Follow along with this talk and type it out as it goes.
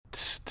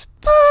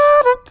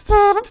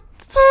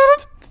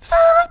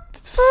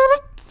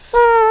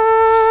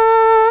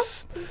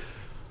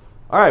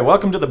right,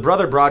 welcome to the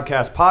Brother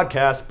Broadcast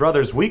Podcast,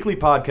 Brother's weekly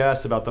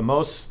podcast about the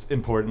most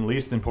important,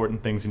 least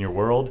important things in your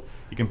world.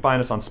 You can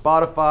find us on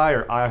Spotify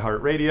or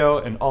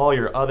iHeartRadio and all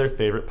your other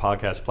favorite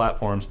podcast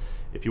platforms.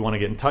 If you want to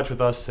get in touch with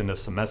us, send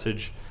us a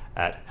message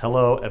at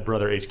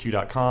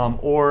hello@brotherhq.com,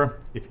 or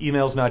if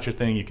email's not your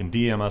thing, you can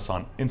DM us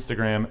on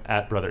Instagram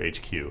at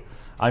brotherhq.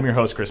 I'm your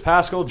host, Chris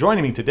Pascal.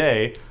 Joining me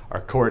today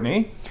are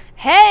Courtney.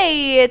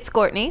 Hey, it's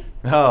Courtney.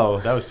 Oh,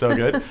 that was so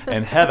good.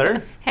 And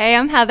Heather. Hey,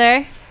 I'm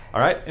Heather. All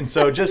right, and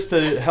so just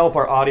to help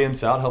our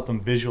audience out, help them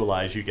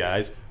visualize you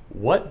guys,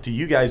 what do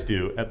you guys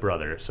do at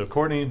Brother? So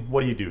Courtney,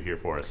 what do you do here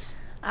for us?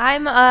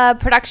 I'm a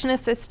production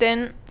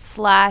assistant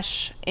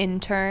 /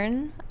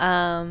 intern.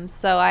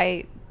 So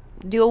I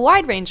do a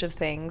wide range of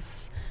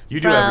things. You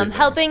do from everything.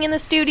 Helping in the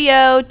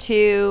studio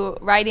to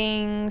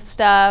writing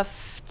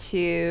stuff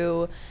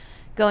to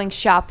going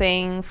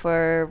shopping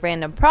for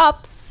random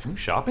props. Ooh,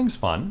 shopping's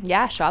fun.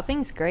 Yeah,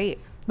 shopping's great.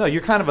 No,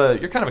 you're kind of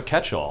a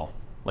catch-all.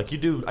 Like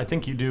I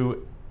think you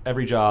do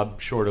every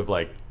job short of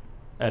like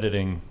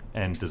editing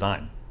and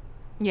design.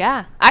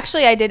 Yeah.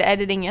 Actually, I did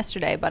editing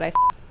yesterday, but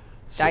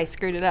I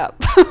screwed it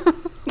up.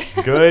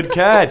 Good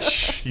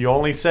catch. You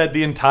only said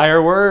the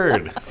entire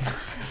word.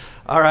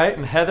 All right,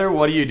 and Heather,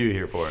 what do you do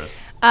here for us?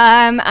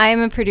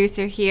 I'm a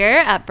producer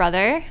here at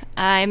Brother.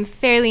 I'm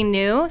fairly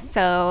new,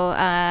 so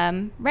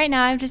right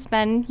now I've just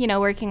been,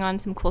 working on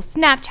some cool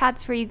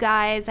Snapchats for you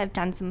guys. I've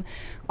done some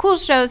cool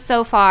shows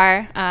so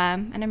far,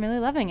 and I'm really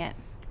loving it.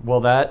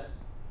 Well, that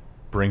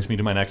brings me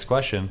to my next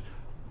question.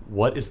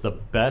 What is the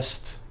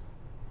best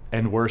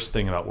and worst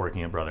thing about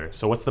working at Brother?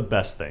 So what's the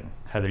best thing?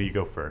 Heather, you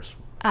go first.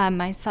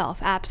 Myself,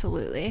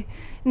 absolutely.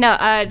 No,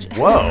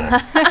 Whoa.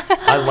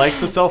 I like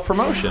the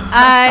self-promotion.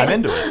 I'm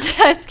into it.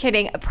 Just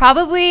kidding.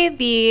 Probably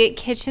the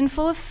kitchen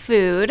full of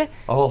food.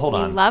 Oh, hold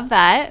on. Love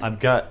that.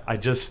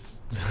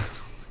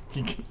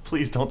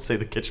 Please don't say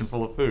the kitchen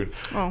full of food.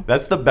 Oh.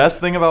 That's the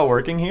best thing about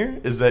working here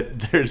is that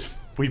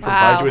we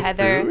provide you with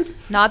Heather, food.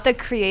 not the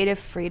creative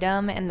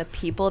freedom and the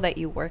people that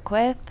you work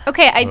with.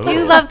 Okay, I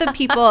do love the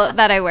people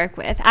that I work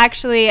with.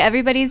 Actually,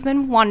 everybody's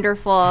been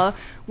wonderful.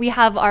 We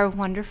have our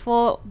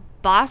wonderful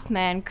boss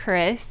man,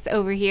 Chris,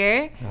 over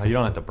here. Oh, you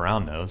don't have to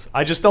brown nose.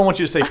 I just don't want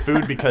you to say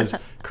food because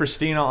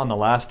Christina on the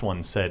last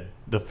one said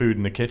the food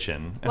in the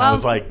kitchen. And I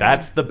was like,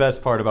 that's the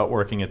best part about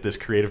working at this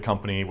creative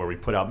company where we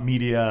put out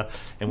media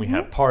and we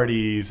have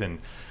parties and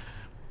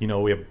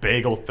we have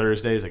bagel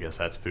Thursdays. I guess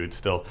that's food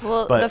still.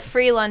 Well, but the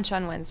free lunch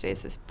on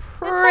Wednesdays is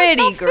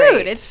pretty it's great.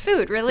 Food. It's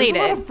food related.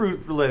 There's a lot of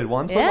fruit-related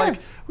ones, Yeah.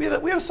 but we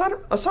had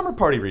a summer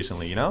party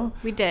recently,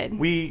 We did.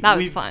 That That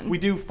was fun. We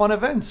do fun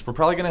events. We're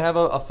probably going to have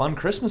a fun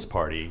Christmas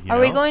party. Are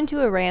we going to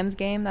a Rams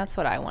game? That's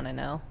what I want to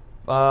know.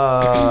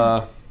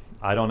 I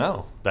don't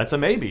know. That's a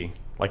maybe.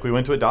 Like we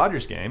went to a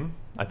Dodgers game.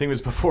 I think it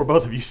was before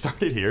both of you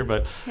started here,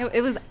 but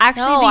It was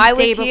actually No, the I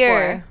day was before.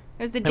 here.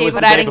 It was the It day was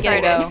before. the But I day didn't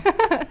get to before.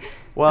 go.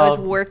 well, I was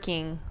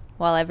working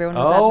while everyone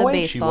was at the wait,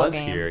 baseball she was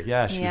game. here.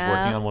 Yeah, she was Yeah.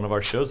 working on one of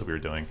our shows that we were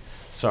doing.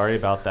 Sorry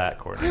about that,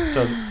 Courtney.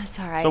 So, It's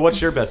all right. so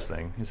what's your best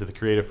thing? Is it the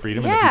creative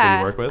freedom and the people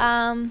you work with?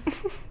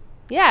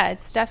 Yeah,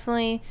 it's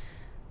definitely,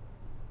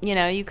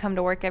 you come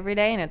to work every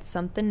day and it's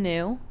something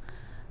new.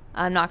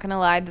 I'm not going to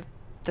lie,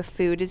 the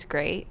food is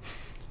great.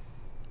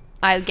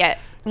 I get,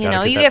 you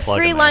Gotta get you that get plug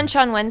free in there. lunch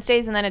on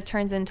Wednesdays and then it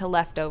turns into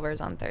leftovers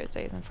on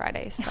Thursdays and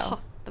Fridays. So,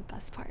 The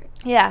best part.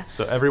 yeah.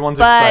 So everyone's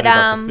But, excited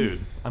about the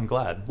food. I'm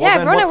glad. Well, Yeah,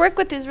 then everyone I work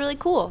with is really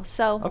cool.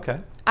 So, Okay.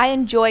 I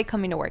enjoy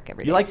coming to work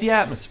every day. You like the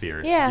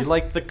atmosphere. Yeah. You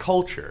like the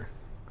culture.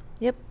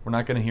 Yep. We're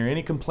not going to hear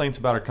any complaints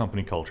about our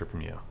company culture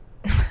from you.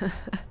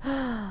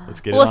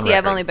 Let's get it We'll on see.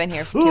 I've record. only been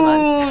here for 2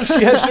 months. Ooh,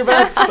 she hedged her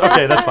bets.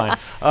 Okay, that's fine.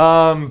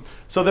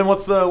 So then,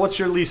 what's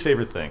your least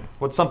favorite thing?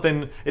 What's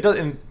something? It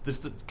doesn't. This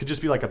could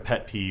just be like a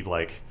pet peeve,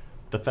 like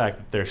the fact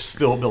that they're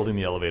still building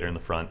the elevator in the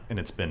front and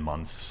it's been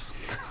months.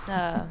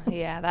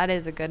 Yeah, that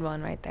is a good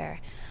one right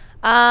there.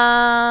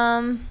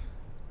 I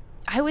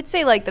would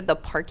say that the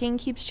parking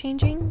keeps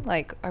changing.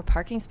 Like our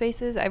parking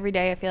spaces every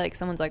day. I feel like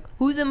someone's like,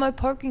 "Who's in my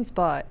parking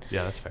spot?"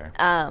 Yeah, that's fair.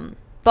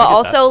 But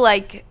also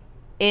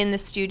in the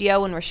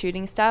studio when we're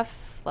shooting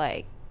stuff,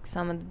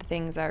 some of the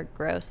things are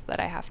gross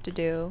that I have to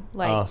do.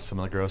 Some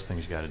of the gross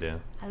things you got to do.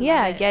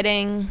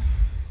 Getting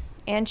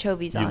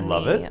anchovies You on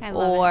love me. it? I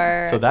love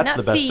Or So that's no,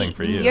 the best see, thing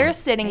for you. You're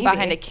sitting Maybe.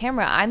 behind a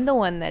camera. I'm the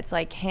one that's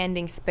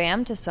handing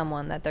spam to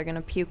someone that they're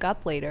gonna puke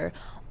up later.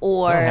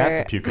 Or You don't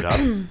have to puke it up. If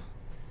they have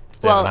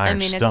well, an I iron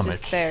mean, stomach.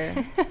 it's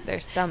just their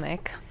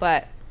stomach.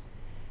 But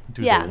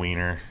Dude's yeah. a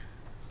wiener.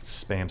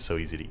 Spam's so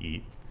easy to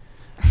eat.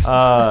 did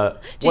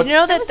you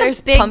know that was a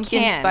there's big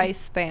pumpkin can.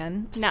 spice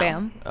spam?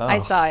 No. I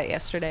Oh. saw it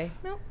yesterday.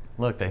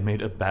 Look, they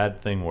made a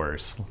bad thing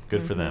worse.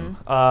 Good for them.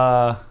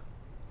 Mm-hmm.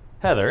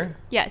 Heather,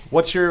 Yes.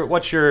 what's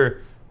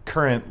your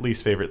current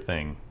least favorite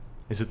thing?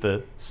 Is it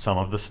some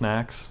of the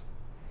snacks?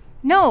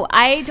 No,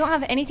 I don't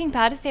have anything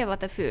bad to say about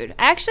the food.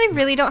 I actually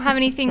really don't have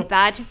anything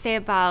bad to say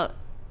about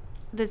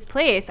this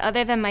place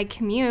other than my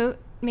commute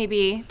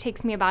maybe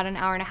takes me about an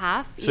hour and a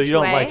half So each you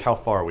don't way. like how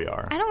far we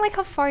are? I don't like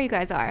how far you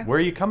guys are. Where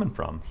are you coming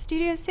from?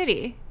 Studio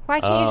City. Why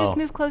can't you just Oh.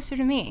 move closer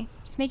to me?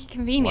 Just make it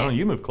convenient. Why don't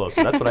you move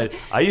closer? That's what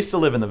I used to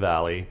live in the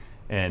Valley,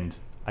 and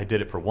I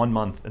did it for 1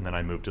 month, and then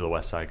I moved to the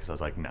West Side because I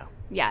was like, no.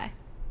 Yeah.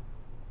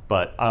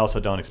 But I also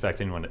don't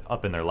expect anyone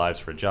up in their lives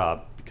for a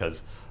job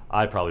because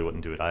I probably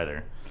wouldn't do it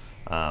either.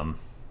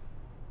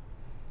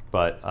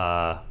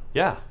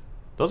 Yeah,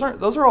 those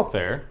are all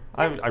fair.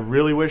 I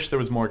really wish there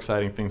was more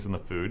exciting things in the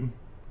food,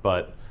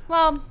 but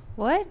Well,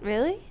 What?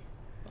 Really?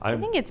 I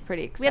think it's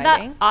pretty we had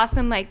exciting. that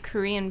awesome like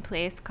Korean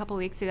place a couple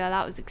weeks ago.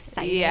 That was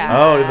exciting. Yeah.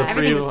 Oh, the Everything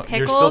free. was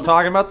You're still pickled.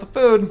 talking about the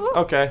food. Ooh.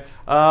 Okay.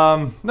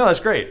 No,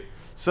 that's great.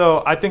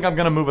 So I think I'm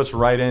going to move us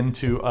right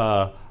into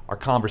our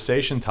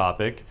conversation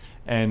topic.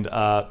 And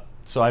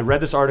so I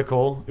read this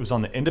article. It was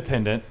on the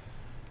Independent,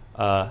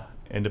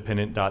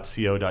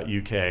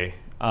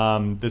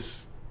 independent.co.uk.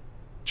 This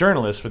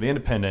journalist for the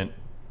Independent,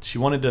 she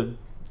wanted to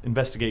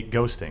investigate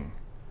ghosting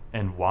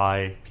and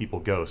why people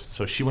ghost.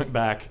 So she went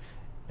back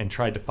and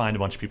tried to find a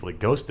bunch of people that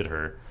ghosted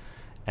her.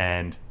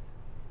 And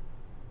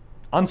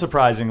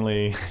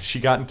unsurprisingly, she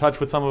got in touch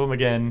with some of them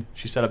again.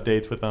 She set up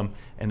dates with them,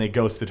 and they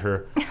ghosted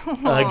her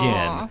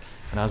again.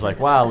 And I was like,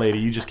 wow, lady,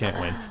 you just can't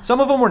win.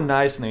 Some of them were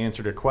nice, and they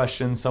answered her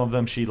questions. Some of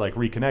them she, like,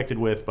 reconnected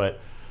with, but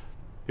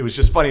it was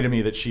just funny to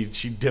me that she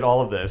did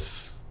all of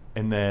this,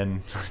 and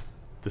then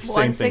the same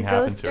Once a thing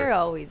happened to ghoster, her.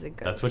 always a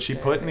ghoster. That's what she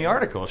put in the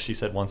article. She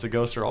said, once a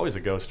ghoster, always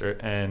a ghoster.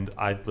 And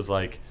I was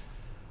like,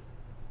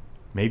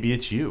 maybe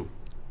it's you.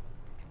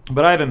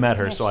 But I haven't met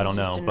her, Yeah, so I don't she's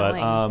know. just But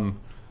annoying.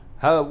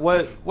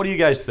 what do you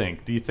guys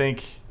think? Do you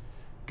think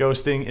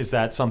ghosting, is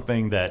that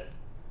something that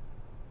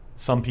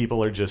some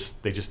people are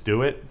just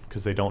do it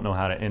because they don't know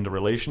how to end a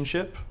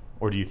relationship?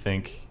 Or do you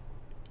think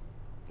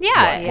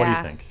Yeah. what do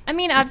you think? I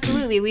mean,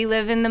 absolutely. We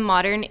live in the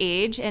modern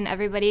age, and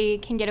everybody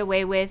can get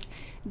away with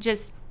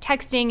just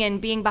texting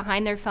and being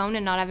behind their phone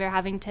and not ever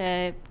having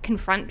to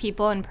confront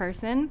people in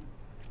person.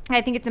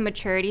 I think it's a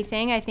maturity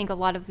thing. I think a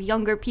lot of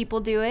younger people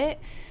do it.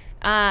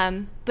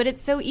 But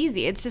it's so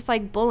easy. It's just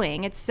like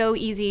bullying. It's so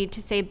easy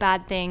to say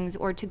bad things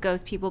or to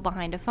ghost people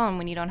behind a phone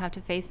when you don't have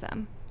to face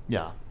them.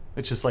 Yeah.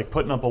 It's just like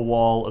putting up a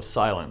wall of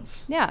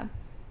silence. Yeah.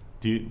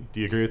 Do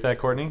you agree with that,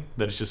 Courtney?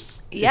 That it's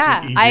just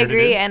Yeah, it's I easier to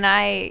agree, do? and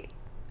I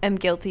am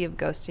guilty of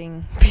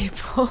ghosting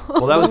people.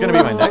 Well, that was going to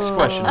be my next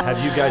question.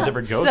 Have you guys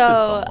ever ghosted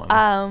So,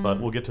 someone? But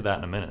we'll get to that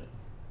in a minute.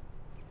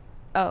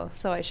 Oh,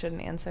 so I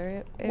shouldn't answer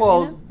it?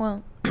 Well,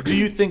 well, Do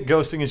you think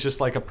ghosting is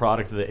just like a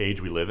product of the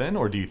age we live in,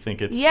 or do you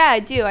think it's... yeah, I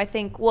do. I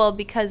think, well,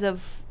 because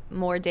of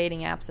more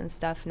dating apps and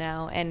stuff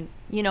now, and,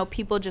 you know,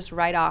 people just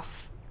write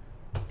off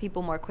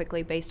people more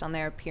quickly based on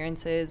their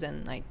appearances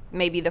and, like,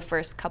 maybe the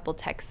first couple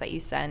texts that you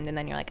send, and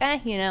then you're like,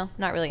 you know,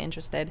 not really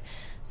interested.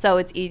 So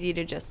it's easy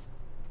to just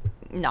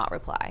not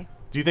reply.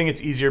 Do you think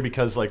it's easier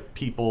because, like,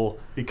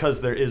 because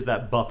there is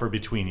that buffer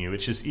between you,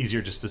 it's just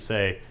easier just to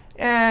say,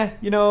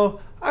 you know,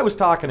 I was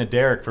talking to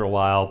Derek for a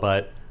while,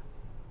 but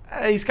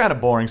he's kind of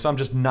boring, so I'm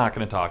just not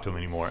going to talk to him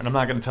anymore. And I'm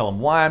not going to tell him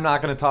why I'm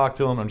not going to talk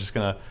to him. I'm just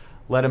going to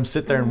let him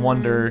sit there and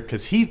wonder,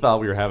 because he thought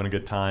we were having a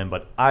good time,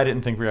 but I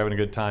didn't think we were having a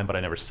good time, but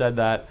I never said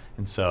that.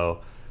 And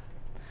so...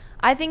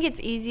 I think it's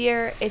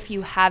easier if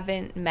you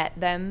haven't met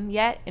them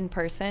yet in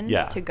person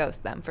to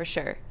ghost them, for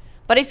sure.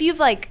 But if you've,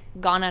 like,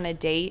 gone on a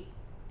date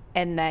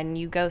and then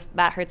you ghost,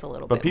 that hurts a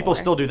little bit But people more.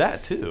 still do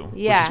that, too,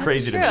 Yeah. which is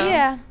crazy to me. That's true.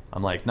 Yeah.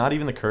 I'm like, not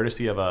even the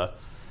courtesy of a...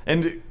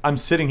 And I'm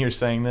sitting here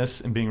saying this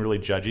and being really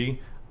judgy.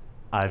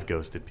 I've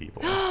ghosted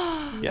people.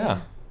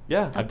 Yeah,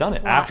 I've done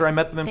it after I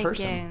met them in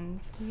person.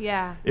 Thickens.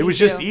 Yeah. It me was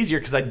just too. easier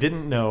because I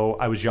didn't know,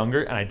 I was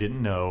younger and I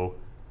didn't know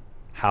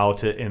how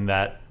to end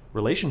that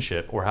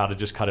relationship or how to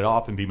just cut it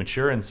off and be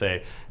mature and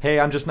say, hey,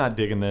 I'm just not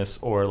digging this,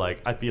 or like,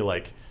 I feel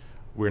like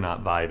we're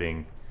not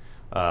vibing.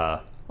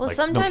 Well, like, no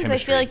sometimes I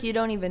chemistry. feel like you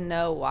don't even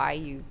know why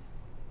you,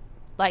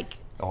 like,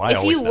 I if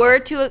always you know. were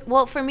to,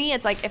 well, for me,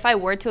 it's like, if I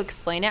were to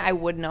explain it, I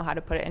would know how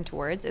to put it into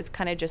words. It's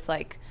kind of just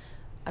like,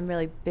 I'm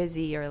really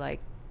busy, or like,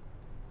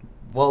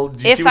 Well,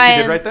 do you if see what you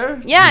I'm- did right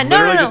there? Yeah, You no,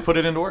 literally no. just put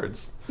it into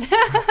words.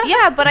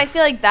 yeah, but I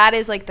feel like that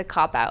is like the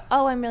cop out.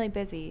 Oh, I'm really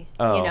busy.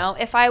 Oh. You know,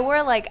 if I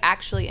were like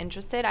actually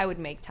interested, I would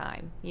make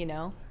time, you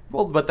know?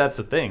 Well, but that's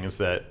the thing, is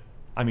that,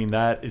 I mean,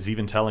 that is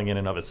even telling in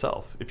and of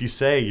itself. If you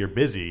say you're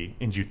busy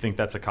and you think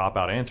that's a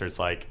cop-out answer, it's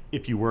like,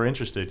 if you were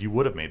interested, you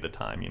would have made the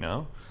time, you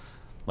know?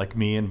 Like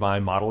me and my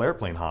model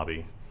airplane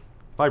hobby.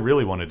 If I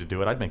really wanted to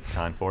do it, I'd make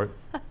time for it.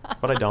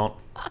 But I don't.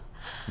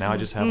 Now I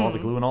just have all the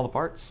glue and all the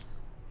parts.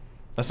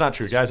 That's not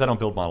true, guys. I don't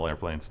build model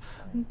airplanes.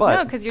 But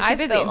No, because you're too I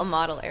busy. built a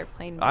model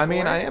airplane before. I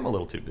mean, I am a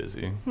little too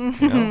busy. You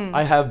know?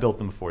 I have built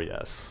them before,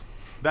 yes.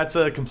 That's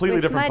a completely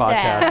With different my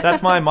podcast. dad.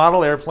 That's my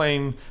model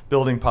airplane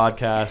building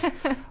podcast.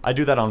 I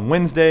do that on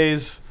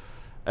Wednesdays,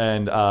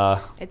 and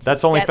It's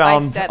that's a only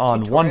found step-by-step on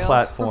one tutorial.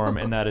 platform,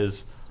 and that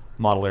is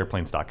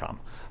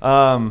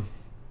modelairplanes.com.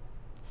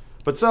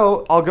 But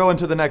so I'll go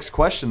into the next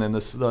question, then.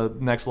 The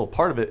next little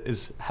part of it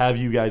is, have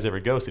you guys ever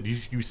ghosted?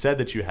 You said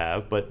that you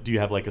have, but do you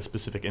have like a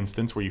specific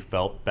instance where you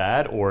felt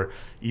bad or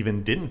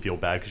even didn't feel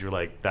bad because you're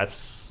like, I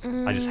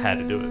just had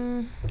to do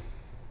it?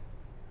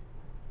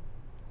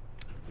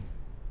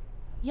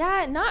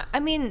 Yeah,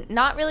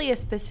 not really a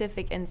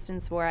specific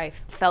instance where I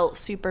felt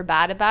super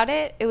bad about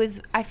it.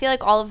 I feel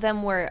like all of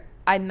them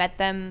I met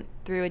them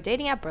through a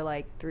dating app or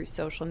like through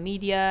social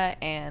media,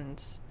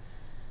 and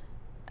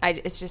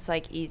it's just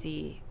like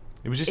easy.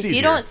 It was just if easier.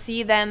 you don't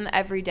see them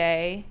every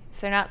day, if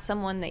they're not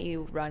someone that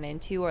you run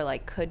into or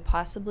like could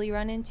possibly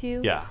run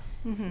into, Yeah.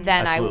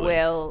 then Absolutely.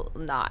 I will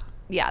not.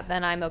 Yeah,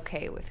 then I'm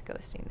okay with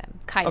ghosting them.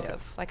 Kind Okay.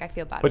 of. Like I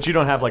feel bad. But you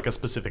don't have like a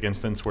specific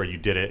instance where you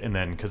did it, and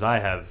then because I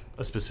have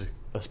a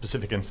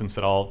specific instance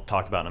that I'll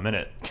talk about in a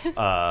minute,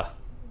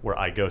 where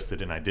I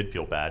ghosted and I did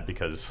feel bad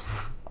because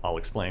I'll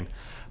explain.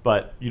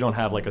 But you don't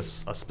have like a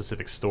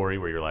specific story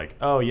where you're like,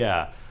 oh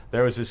yeah,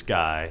 there was this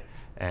guy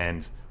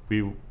and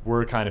we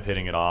were kind of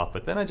hitting it off,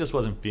 but then I just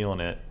wasn't feeling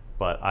it.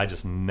 But I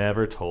just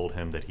never told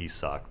him that he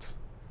sucked.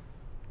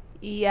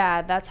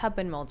 Yeah, that's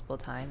happened multiple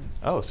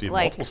times. Oh, so you have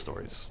Like, multiple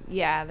stories.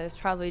 Yeah, there's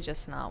probably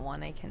just not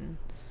one I can.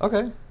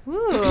 Okay. Ooh.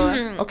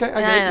 Okay, I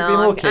I get it. You're being a know.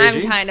 little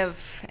cagey. I'm kind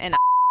of an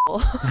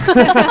asshole.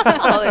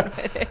 I'll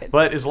admit it.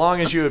 But as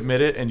long as you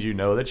admit it and you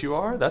know that you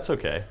are, that's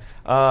okay.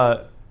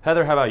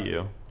 Heather, how about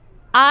you?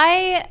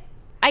 I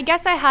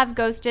guess I have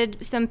ghosted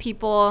some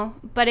people,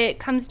 but it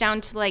comes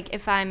down to like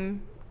if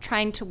I'm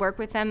trying to work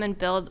with them and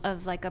build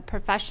like a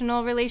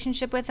professional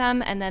relationship with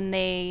them, and then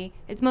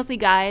it's mostly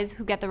guys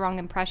who get the wrong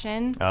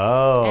impression.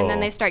 Oh. And then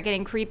they start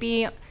getting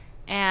creepy,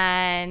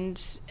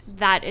 and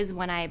that is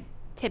when I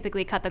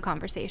typically cut the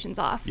conversations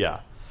off.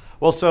 Yeah.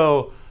 Well,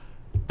 so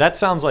that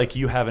sounds like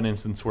you have an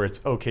instance where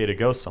it's okay to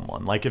ghost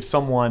someone. Like if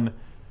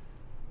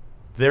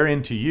they're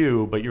into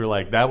you, but you're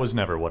like, that was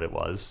never what it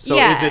was. So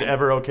Yeah. is it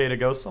ever okay to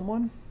ghost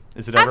someone?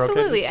 Is it ever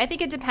Absolutely. okay? I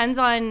think it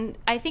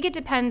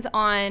depends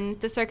on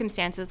the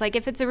circumstances. Like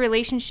if it's a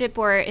relationship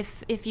or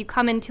if you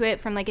come into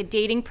it from like a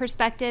dating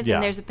perspective Yeah.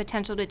 and there's a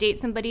potential to date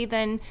somebody,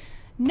 then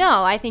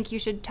no, I think you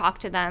should talk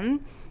to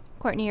them.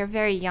 Courtney, you're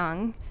very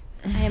young.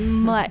 I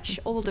am much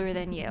older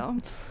than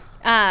you.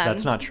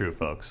 That's not true,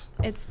 folks.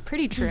 It's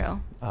pretty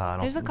true.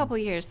 There's a couple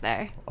years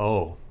there.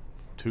 Oh,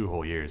 2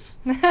 whole years.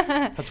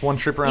 That's one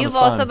trip around You've the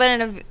sun. also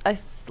been in a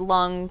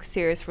long,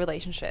 serious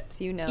relationships,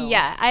 you know.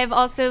 Yeah, I've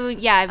I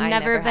never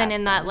never been have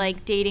in that been.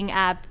 like dating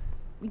app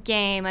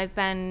game. I've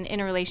been in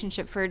a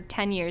relationship for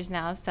 10 years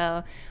now.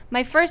 So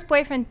my first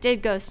boyfriend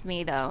did ghost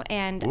me though,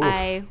 and Oof.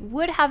 I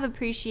would have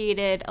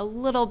appreciated a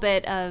little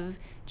bit of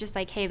just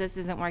like, hey, this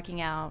isn't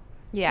working out.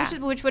 Yeah.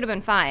 Which would have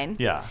been fine.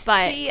 Yeah.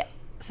 But See,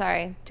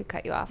 sorry to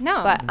cut you off.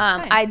 No, but it's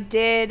fine.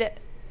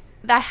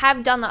 I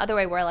have done the other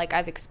way where like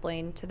I've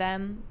explained to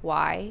them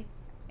why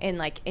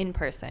in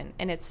person,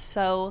 and it's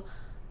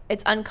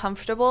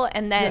uncomfortable,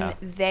 and then Yeah.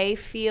 they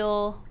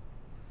feel,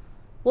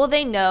 well,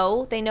 they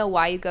know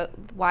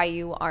why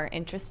you aren't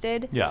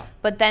interested. Yeah.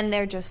 But then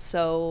they're just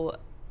so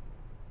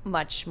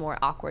much more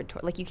awkward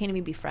like you can't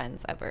even be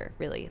friends ever,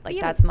 really. Like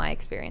Yeah. that's my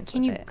experience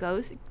can with you it.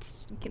 ghost?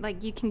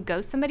 Like you can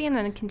ghost somebody and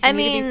then continue to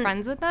be mean-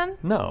 friends with them?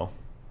 No.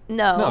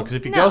 No. No, because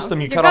if you No, ghost them,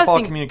 you 'cause cut you're off all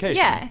ghosting- communication.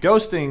 yeah.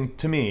 Ghosting,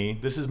 to me,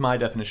 this is my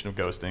definition of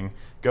ghosting.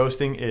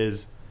 Ghosting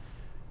is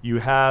you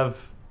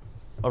have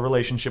a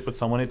relationship with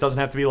someone. It doesn't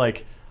have to be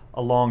like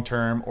a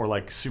long-term or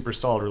like super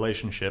solid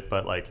relationship,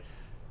 but like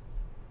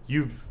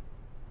you've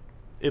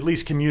at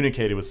least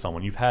communicated with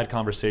someone. You've had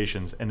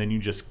conversations, and then you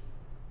just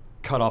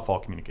cut off all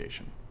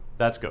communication.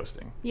 That's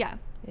ghosting. Yeah.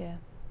 Yeah.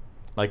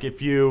 Like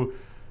if you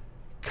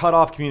cut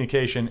off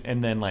communication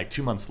and then like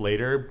 2 months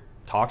later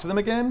talk to them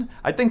again,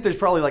 I think there's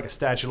probably like a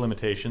statute of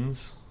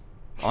limitations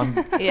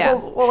on. Yeah.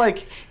 Well,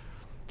 like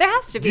There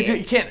has to be.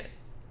 you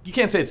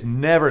can't say it's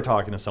never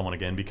talking to someone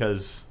again,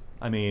 because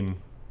I mean,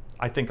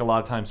 I think a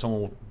lot of times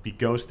someone will be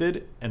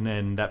ghosted and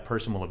then that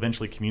person will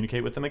eventually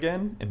communicate with them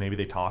again, and maybe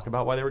they talk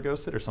about why they were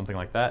ghosted or something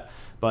like that.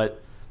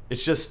 But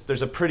it's just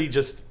there's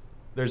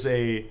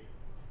a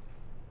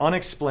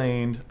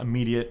unexplained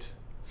immediate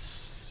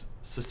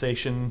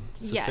ceasing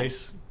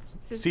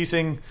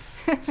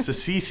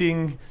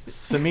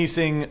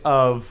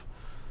of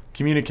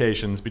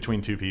communications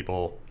between two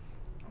people,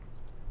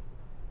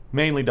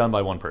 mainly done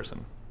by one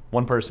person.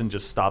 One person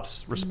just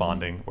stops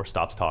responding or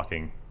stops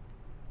talking,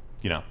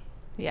 you know.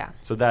 Yeah.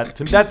 So that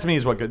to me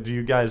is what good. Do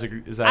you guys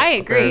agree? Is that I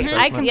a fair agree. I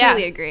assessment?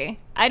 completely Yeah. agree.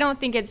 I don't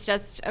think it's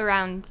just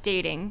around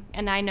dating,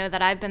 and I know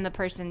that I've been the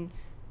person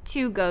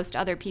to ghost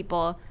other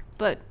people,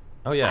 but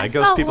Oh yeah, I I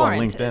ghost felt people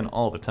warranted. on LinkedIn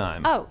all the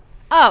time. oh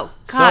God.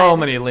 so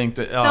many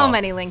LinkedIn. So oh.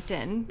 many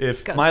LinkedIn.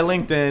 If ghostings. my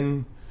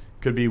LinkedIn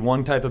could be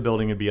one type of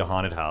building, it'd be a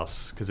haunted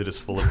house, because it is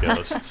full of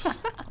ghosts.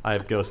 I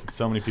have ghosted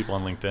so many people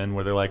on LinkedIn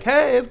where they're like,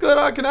 "Hey, it's good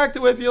I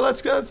connected with you.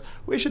 Let's go.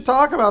 We should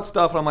talk about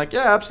stuff." And I'm like,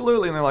 "Yeah,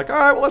 absolutely." And they're like, "All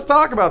right, well, let's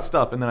talk about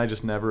stuff." And then I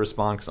just never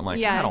respond because I'm like,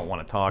 Yeah. "I don't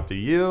want to talk to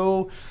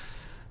you."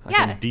 Like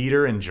Yeah. in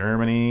Dieter in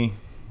Germany,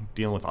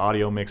 dealing with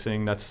audio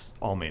mixing. That's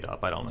all made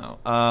up. I don't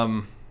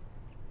know.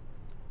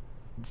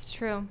 It's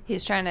true.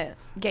 He's trying to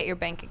get your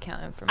bank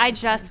account information.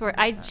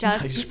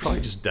 He's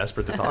probably just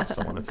desperate to talk to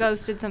someone. That's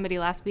ghosted somebody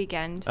last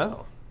weekend.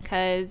 Oh.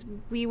 Because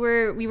we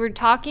were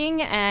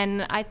talking,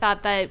 and I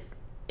thought that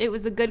it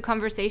was a good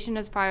conversation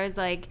as far as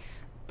like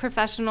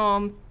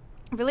professional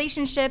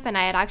relationship, and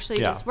I had actually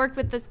Yeah. just worked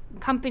with this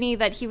company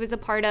that he was a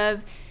part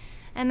of,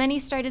 And then he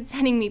started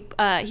sending me,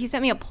 he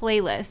sent me a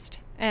playlist.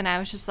 And I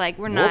was just like,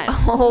 we're not.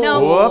 Whoops. No,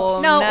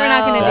 Whoops. no, we're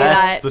not going to do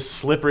That's that. the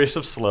slipperiest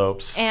of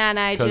slopes. And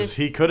I Because just.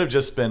 he could have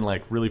just been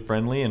like really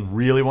friendly and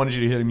really wanted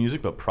you to hear the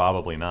music, but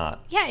probably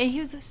not. Yeah, and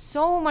he was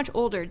so much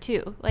older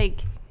too.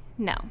 Like,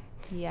 no.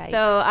 Yikes.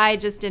 So I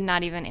just did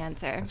not even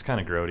answer. It's kind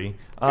of grody.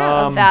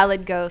 A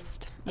valid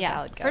ghost. A Yeah,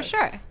 valid for ghost.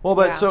 sure. Well,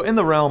 but Yeah. so in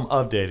the realm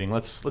of dating,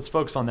 let's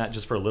focus on that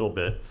just for a little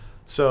bit.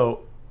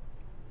 So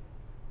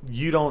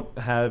you don't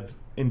have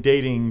in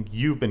dating,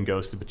 you've been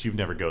ghosted, but you've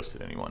never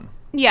ghosted anyone.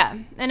 Yeah,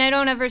 and I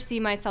don't ever see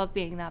myself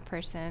being that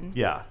person.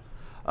 Yeah.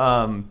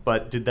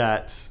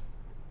 But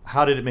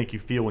how did it make you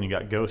feel when you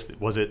got ghosted?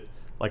 Was it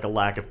like a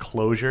lack of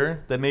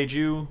closure that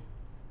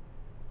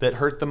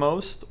hurt the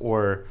most?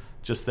 Or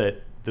just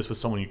that this was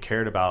someone you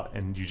cared about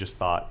and you just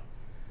thought,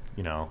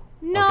 No,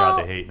 oh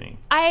God, they hate me?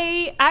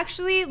 I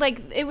actually,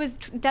 it was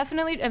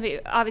definitely, I mean,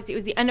 obviously it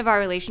was the end of our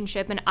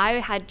relationship and I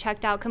had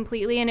checked out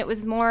completely and it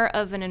was more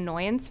of an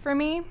annoyance for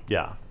me.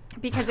 Yeah.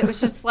 Because it was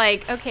just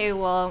like, okay,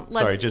 well,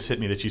 let's... Sorry, it just hit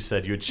me that you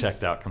said you had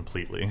checked out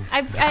completely.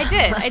 I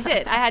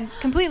did. I had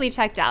completely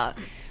checked out.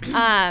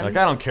 I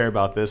don't care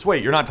about this.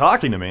 Wait, you're not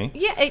talking to me.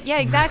 Yeah,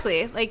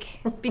 exactly.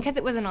 Because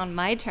it wasn't on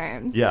my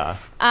terms. Yeah.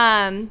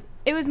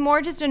 It was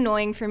more just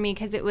annoying for me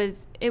because it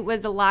was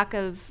a lack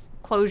of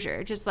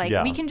closure. Just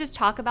we can just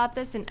talk about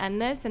this and end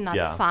this and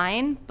that's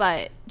fine.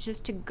 But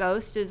just to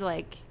ghost is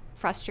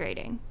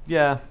frustrating.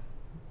 Yeah,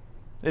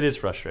 it is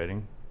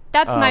frustrating.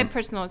 That's my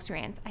personal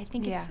experience. I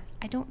think Yeah.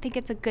 I don't think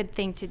it's a good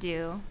thing to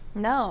do.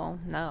 No.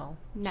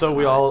 So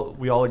we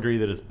all agree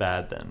that it's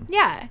bad then.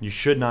 Yeah. You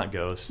should not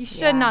ghost. You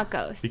should not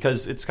ghost.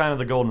 Because it's kind of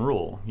the golden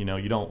rule.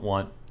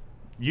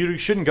 You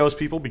shouldn't ghost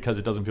people because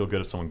it doesn't feel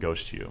good if someone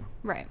ghosts you.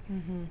 Right.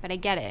 But I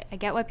get it. I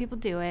get why people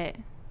do it.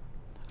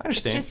 I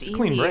understand. It's just a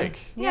clean easy. break.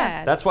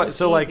 Yeah. That's it's why. just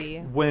So easy.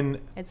 when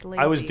It's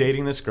I was lazy.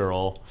 dating this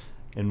girl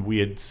and we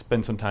had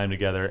spent some time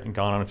together and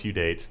gone on a few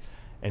dates,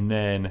 and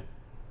then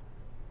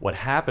what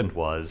happened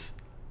was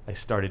I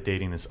started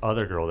dating this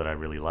other girl that I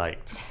really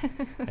liked.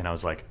 And I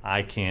was like,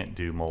 I can't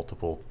do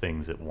multiple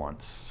things at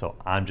once. So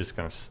I'm just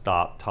going to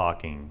stop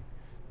talking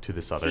to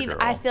this other girl.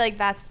 I feel like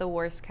that's the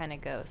worst kind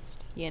of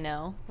ghost,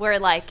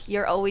 where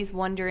you're always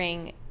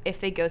wondering if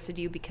they ghosted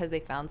you because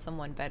they found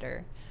someone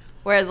better.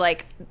 Whereas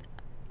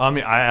I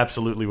mean, I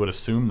absolutely would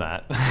assume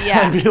that.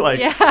 Yeah. I'd be like,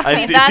 Yeah.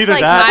 it's that's either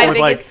my that or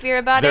biggest fear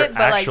about they're it,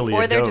 but actually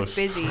or a they're ghost.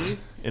 just busy.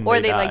 And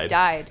Or they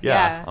died.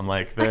 Yeah. I'm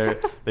like,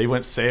 they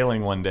went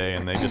sailing one day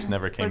and they just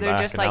never came Or they're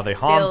back. just And now they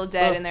still haunt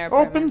dead the in their open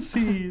apartment.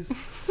 seas.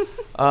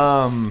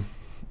 But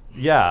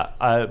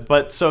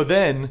so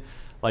then,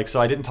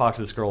 so I didn't talk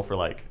to this girl for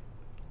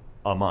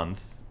a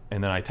month.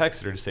 And then I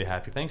texted her to say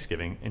Happy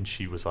Thanksgiving. And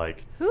she was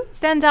like, Who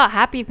sends out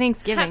Happy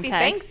Thanksgiving Happy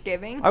text?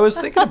 Thanksgiving. I was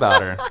thinking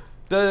about her.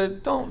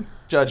 Don't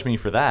judge me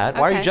for that.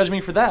 Why are you Okay. judging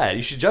me for that?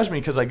 You should judge me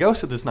because I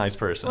ghosted this nice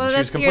person. Well, she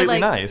was that's your, completely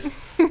nice.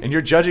 And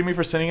you're judging me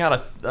for sending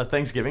out a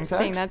Thanksgiving text?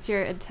 Saying that's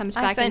your attempt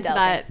I back send into out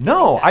that. Thanksgiving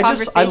No, I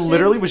Conversation?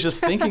 literally was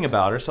just thinking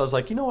about her. So I was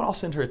like, you know what? I'll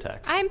send her a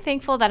text. I'm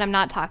thankful that I'm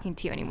not talking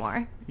to you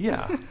anymore.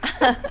 Yeah.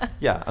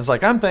 Yeah. I was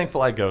like, I'm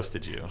thankful I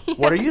ghosted you.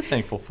 What are you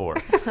thankful for?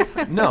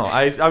 No,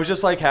 I was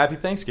just like, Happy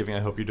Thanksgiving. I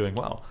hope you're doing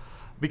well.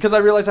 Because I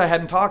realized I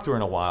hadn't talked to her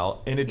in a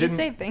while. And it You didn't.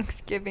 say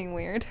Thanksgiving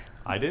weird.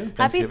 I do?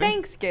 Happy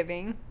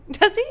Thanksgiving.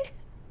 Does he?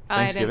 Oh,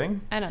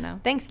 Thanksgiving? I don't know.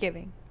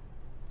 Thanksgiving.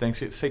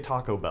 Say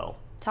Taco Bell.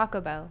 Taco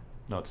Bell.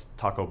 No, it's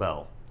Taco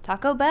Bell.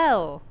 Taco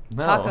Bell.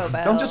 No, Taco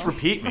Bell. don't just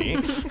repeat me.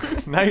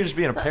 Now you're just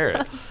being a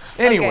parrot.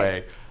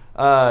 Anyway,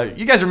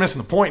 you guys are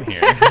missing the point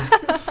here.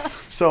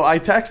 So I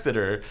texted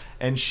her,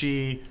 and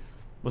she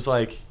was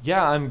like,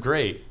 yeah, I'm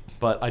great,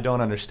 but I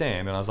don't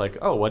understand. And I was like,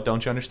 oh, what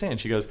don't you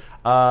understand? She goes,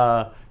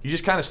 you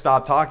just kind of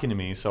stopped talking to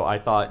me, so I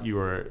thought you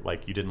were,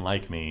 you didn't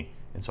like me,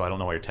 and so I don't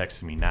know why you're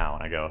texting me now.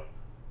 And I go,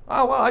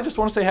 oh, well, I just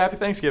want to say Happy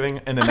Thanksgiving.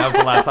 And then that was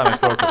the last time I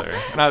spoke with her.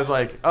 And I was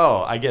like, oh,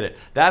 I get it.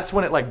 That's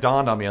when it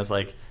dawned on me. I was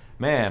like,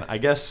 man, I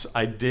guess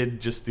I did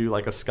just do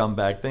a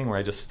scumbag thing where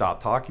I just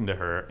stopped talking to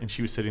her and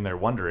she was sitting there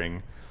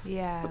wondering.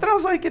 Yeah. But then I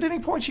was like, at any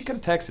point she could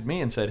have texted me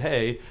and said,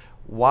 hey,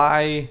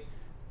 why?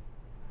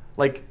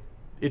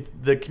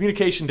 The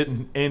communication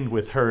didn't end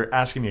with her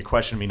asking me a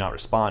question and me not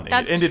responding.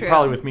 That's it ended true.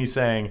 probably with me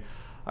saying,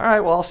 all right,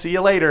 well, I'll see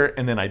you later.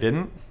 And then I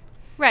didn't.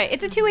 Right.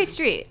 It's a two-way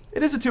street.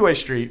 It is a two-way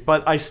street,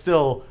 but I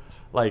still,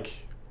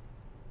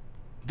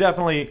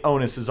 definitely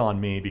onus is on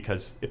me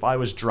because if I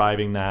was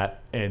driving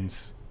that and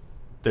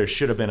there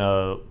should have been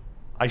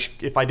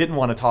if I didn't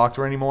want to talk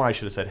to her anymore, I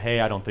should have said, hey,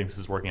 I don't think this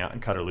is working out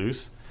and cut her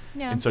loose.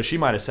 Yeah. And so she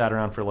might have sat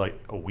around for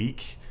a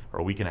week or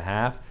a week and a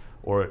half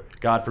or,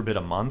 God forbid,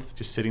 a month,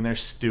 just sitting there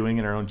stewing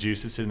in her own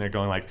juices, sitting there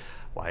going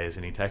why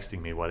isn't he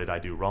texting me? What did I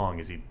do wrong?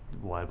 Is he,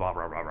 why, blah,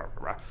 blah, blah, blah,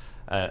 blah.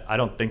 I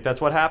don't think that's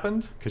what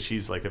happened because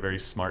she's a very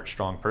smart,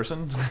 strong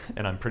person.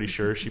 And I'm pretty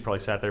sure she probably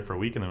sat there for a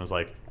week and then was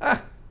like,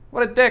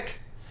 what a dick.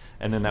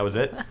 And then that was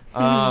it.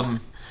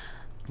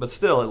 But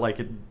still,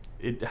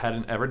 it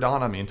hadn't ever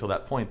dawned on me until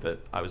that point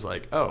that I was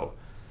like, oh,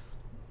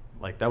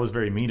 that was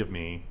very mean of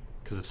me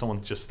because if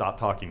someone just stopped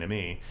talking to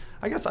me,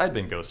 I guess I'd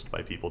been ghosted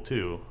by people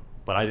too,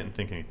 but I didn't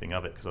think anything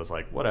of it because I was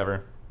like,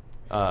 whatever.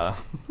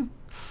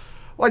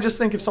 Well, I just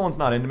think if someone's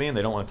not into me and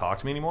they don't want to talk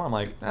to me anymore, I'm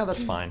like,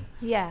 that's fine.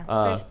 Yeah,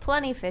 there's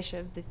plenty fish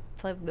of this.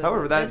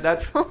 However,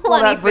 that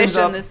plenty brings fish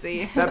up in the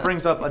sea. that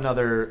brings up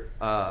another.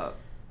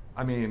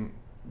 I mean,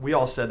 we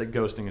all said that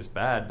ghosting is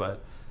bad,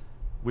 but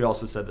we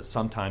also said that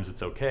sometimes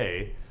it's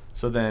okay.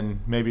 So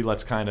then maybe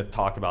let's kind of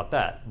talk about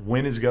that.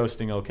 When is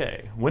ghosting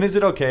okay? When is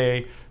it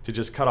okay to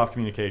just cut off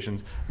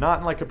communications? Not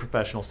in like a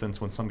professional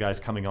sense when some guy's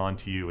coming on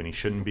to you and he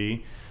shouldn't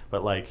be,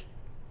 but like.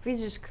 If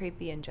he's just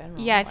creepy in general.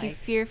 Yeah, if you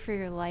fear for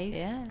your life.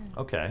 Yeah.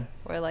 Okay.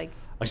 Or like.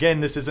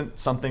 Again, this isn't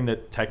something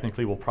that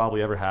technically will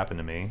probably ever happen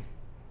to me.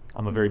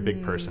 I'm a very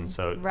big person,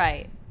 so.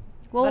 Right.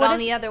 Well, but on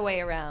the other way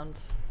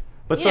around.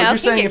 But so you're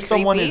saying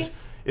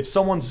if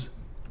someone's,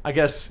 I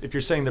guess, if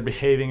you're saying they're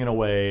behaving in a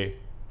way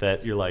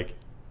that you're like,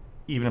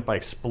 even if I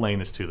explain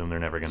this to them, they're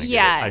never going to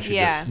get it. I should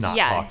just not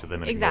talk to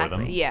them and ignore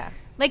them. Yeah.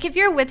 Like if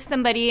you're with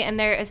somebody and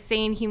they're a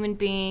sane human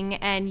being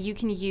and you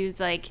can use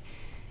like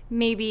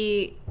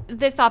maybe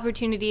this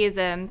opportunity as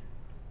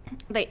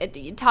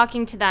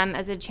talking to them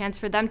as a chance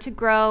for them to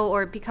grow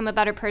or become a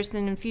better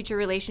person in future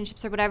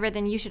relationships or whatever,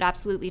 then you should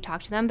absolutely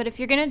talk to them. But if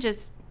you're going to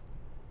just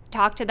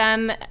talk to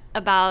them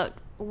about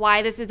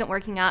why this isn't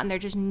working out and they're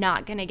just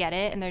not going to get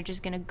it and they're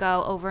just going to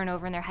go over and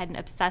over in their head and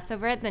obsess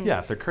over it, then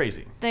if they're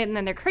crazy. Then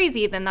they're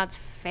crazy, then that's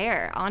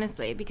fair,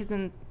 honestly, because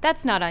then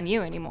that's not on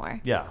you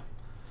anymore. Yeah.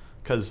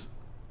 Because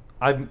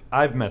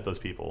I've met those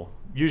people.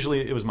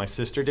 Usually it was my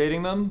sister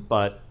dating them,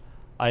 but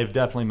I've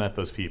definitely met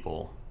those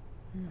people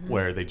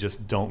where they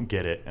just don't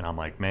get it, and I'm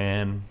like,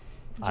 man,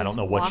 I don't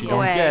know what you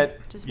don't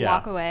get. Just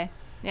walk away.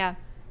 Yeah.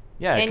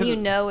 Yeah. And you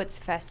know it's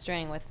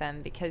festering with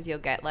them because you'll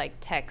get like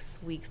texts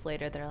weeks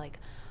later. They're like,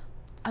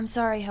 I'm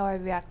sorry how I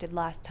reacted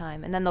last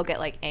time. And then they'll get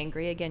like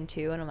angry again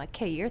too. And I'm like,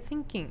 hey, you're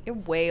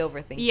way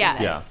overthinking this.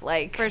 Yeah.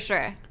 Like, for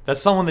sure.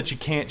 That's someone that you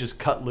can't just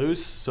cut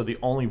loose. So the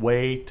only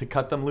way to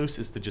cut them loose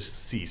is to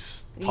just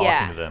cease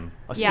talking to them.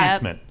 A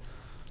ceasement.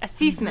 A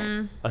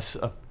ceasement.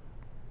 A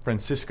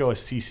Francisco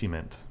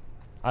Assisiment.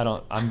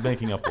 I'm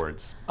making up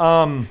words.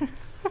 All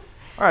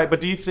right. But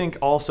do you think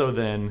also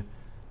then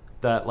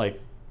that like,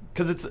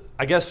 because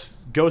I guess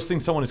ghosting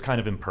someone is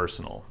kind of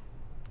impersonal.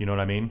 You know what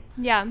I mean?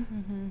 Yeah.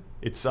 Mm-hmm.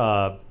 It's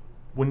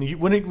when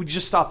you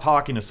just stop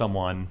talking to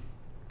someone,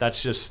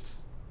 that's just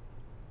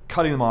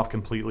cutting them off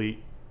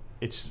completely.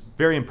 It's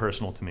very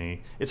impersonal to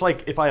me. It's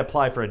like if I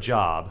apply for a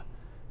job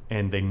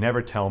and they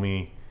never tell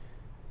me,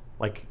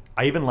 like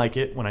I even like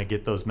it when I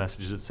get those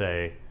messages that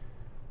say,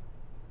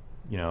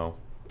 you know,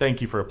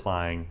 thank you for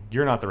applying.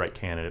 You're not the right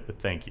candidate, but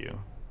thank you.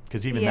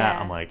 Because even that,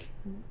 I'm like,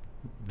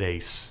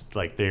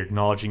 they're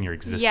acknowledging your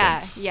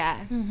existence. Yeah.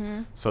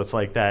 Mm-hmm. So it's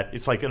like that.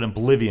 It's like an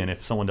oblivion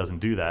if someone doesn't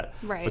do that.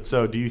 Right. But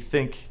so do you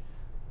think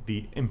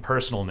the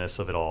impersonalness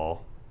of it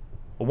all,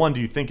 well, one,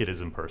 do you think it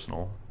is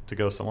impersonal to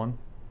ghost someone?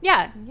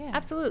 Yeah,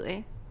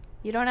 absolutely.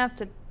 You don't have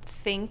to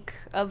think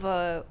of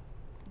a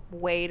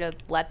way to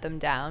let them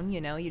down,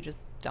 you know? You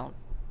just don't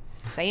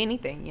say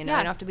anything, you know? You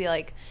don't have to be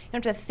like, you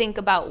don't have to think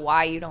about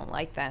why you don't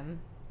like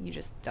them. You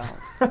just don't.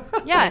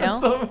 Yeah, you know?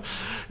 So,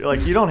 you're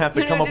like, you don't have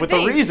to come up with a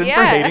reason for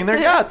Yeah. hating their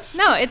guts.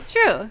 No, it's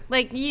true.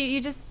 Like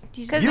you just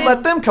You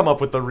let them come up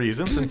with the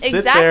reasons and sit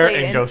Exactly, there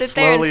and and go sit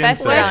there and slowly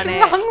fester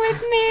insane. on what's it. wrong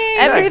with me?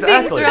 Everything's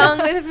exactly. wrong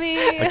with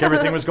me. Like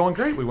everything was going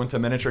great. We went to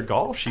miniature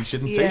golf. She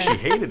didn't say Yeah. she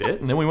hated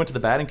it. And then we went to the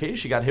batting cage.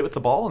 She got hit with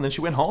the ball. And then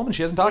she went home and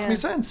she hasn't talked to me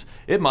Yeah. since.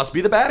 It must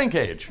be the batting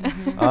cage.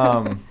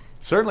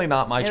 Certainly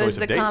not my It choice was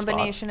of the date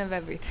combination spots. of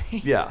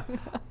everything. Yeah.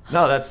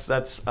 No,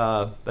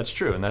 that's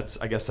true. And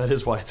I guess that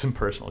is why it's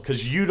impersonal.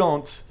 Because you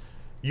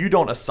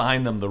don't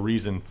assign them the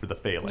reason for the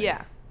failing.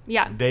 Yeah.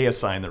 Yeah. They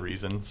assign the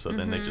reason. So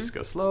then they just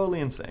go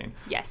slowly insane.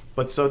 Yes.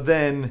 But so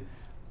then,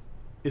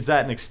 is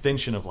that an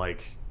extension of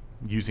like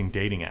using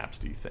dating apps,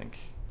 do you think?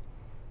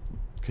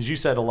 Because you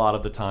said a lot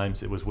of the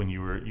times it was when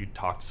you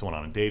talked to someone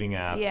on a dating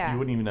app. Yeah. You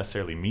wouldn't even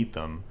necessarily meet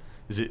them.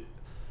 Is it?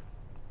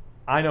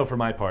 I know for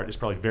my part, it's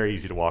probably very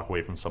easy to walk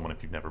away from someone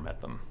if you've never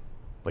met them.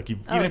 Like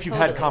even if you've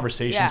had totally.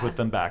 conversations Yeah. with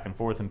them back and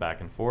forth.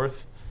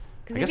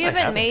 Because I if guess you I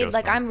haven't made, ghosted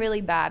like, them. I'm really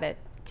bad at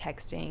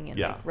texting and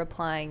like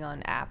replying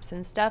on apps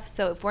and stuff.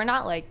 So if we're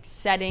not like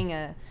setting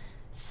a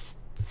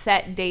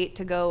set date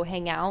to go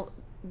hang out,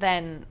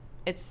 then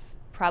it's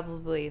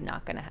probably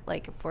not gonna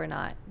like if we're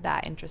not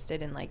that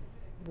interested in like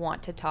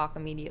want to talk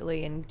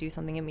immediately and do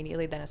something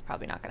immediately, then it's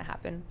probably not gonna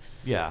happen.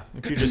 Yeah,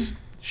 if you're just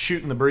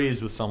shooting the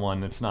breeze with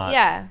someone, it's not.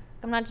 Yeah,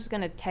 I'm not just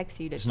gonna text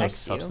you to There's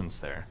text no you. substance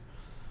there.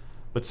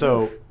 But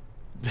so.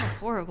 Sounds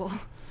horrible.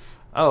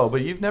 Oh,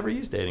 but you've never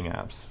used dating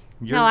apps.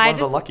 You're No, one I of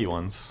the just- lucky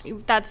ones.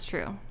 That's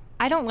true.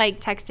 I don't like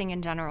texting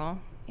in general.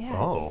 Yeah.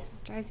 Oh.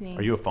 It's, Drives me.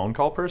 Are you a phone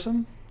call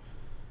person?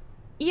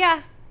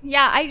 Yeah.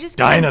 I just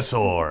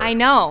Dinosaur. I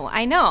know.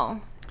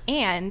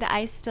 And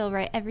I still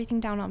write everything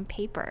down on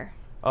paper.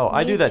 Oh,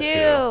 I Me do that too.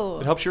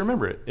 too. It helps you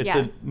remember it. It's Yeah.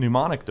 a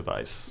mnemonic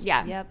device.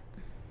 Yeah. Yep.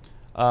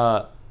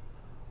 Well,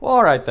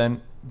 all right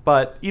then.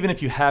 But even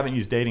if you haven't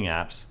used dating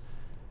apps,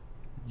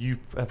 you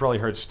have probably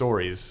heard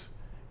stories,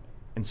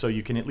 and so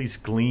you can at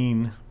least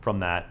glean from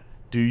that.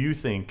 Do you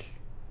think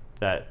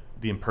that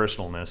the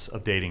impersonalness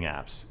of dating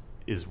apps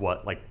is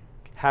what, like,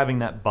 having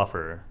that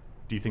buffer?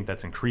 do you think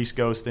that's increased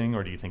ghosting,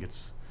 or do you think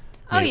it's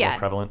Oh, made it yeah. more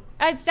prevalent?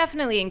 It's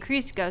definitely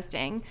increased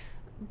ghosting,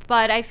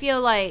 but I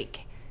feel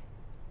like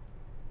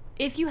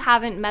if you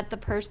haven't met the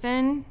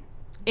person,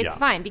 it's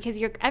fine, because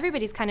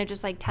everybody's kind of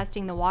just like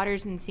testing the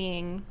waters and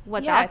seeing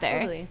what's out there.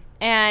 Totally.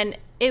 And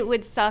it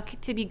would suck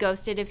to be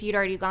ghosted if you'd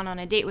already gone on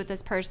a date with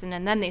this person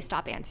and then they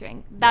stop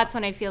answering. That's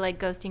when I feel like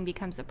ghosting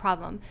becomes a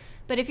problem.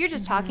 But if you're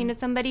just talking to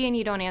somebody and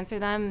you don't answer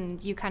them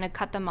and you kind of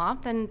cut them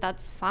off, then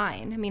that's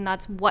fine. I mean,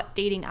 that's what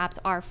dating apps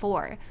are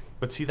for.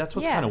 But see, that's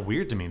what's kind of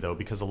weird to me, though,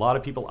 because a lot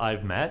of people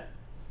I've met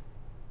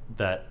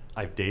that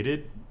I've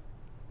dated,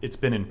 it's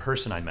been in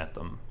person I met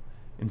them.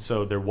 And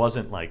so there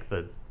wasn't like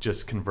the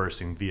just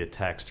conversing via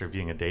text or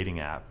via a dating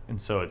app.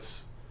 And so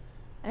it's...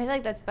 And I feel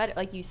like that's better.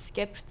 Like, you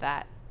skipped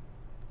that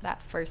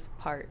first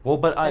part. Well,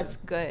 but that's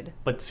good.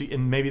 But see,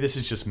 and maybe this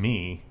is just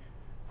me.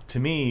 To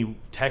me,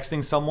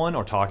 texting someone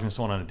or talking to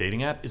someone on a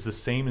dating app is the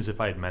same as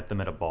if I had met them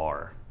at a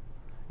bar.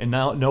 And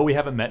now, no, we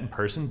haven't met in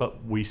person,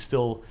 but we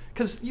still...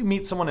 Because you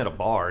meet someone at a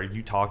bar,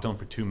 you talk to them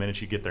for 2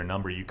 minutes, you get their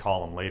number, you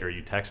call them later,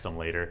 you text them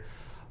later.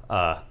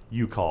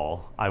 You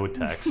call. I would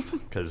text,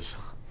 because...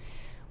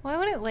 Why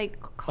would it, like,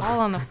 call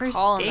on the first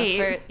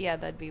date? Yeah,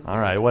 that'd be weird. All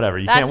right, whatever.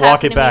 You That's can't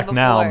walk it happened to me back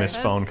now, before. Miss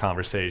Phone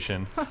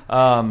Conversation.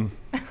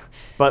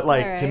 But,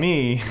 like, All to right.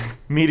 me,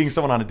 meeting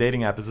someone on a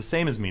dating app is the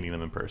same as meeting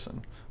them in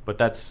person. But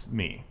that's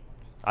me.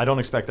 I don't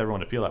expect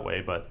everyone to feel that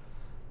way, but,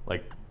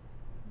 like,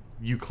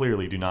 you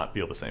clearly do not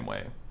feel the same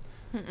way.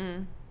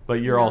 Mm-mm. But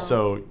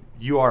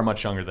you are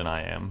much younger than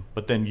I am,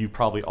 but then you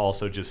probably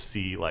also just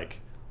see,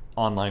 like,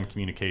 online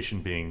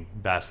communication being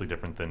vastly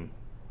different than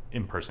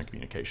in-person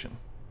communication.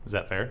 Is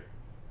that fair?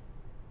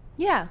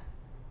 Yeah.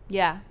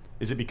 Yeah.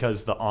 Is it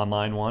because the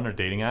online one or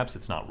dating apps,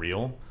 it's not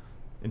real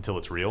until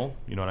it's real?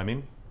 You know what I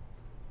mean?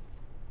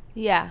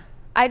 Yeah.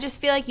 I just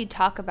feel like you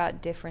talk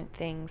about different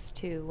things,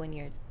 too, when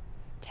you're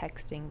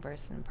texting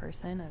versus in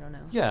person. I don't know.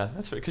 Yeah,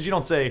 that's fair. Because you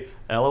don't say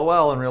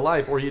LOL in real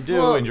life, or you do,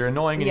 Well, and you're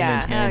annoying, and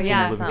yeah. you Oh, mention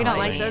yeah. you live in We don't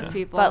like Pennsylvania. those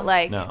people. But,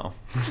 like... No.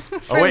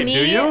 For oh, wait, me,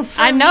 do you?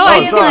 I know, Oh, I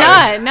do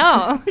sorry.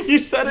 not. No. You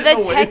said it The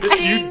in a way that you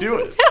texting- do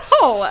it.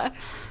 No.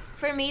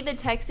 For me, the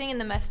texting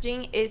and the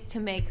messaging is to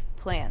make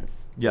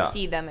plans to Yeah.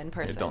 see them in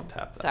person. don't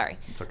tap that. Sorry.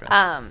 It's okay.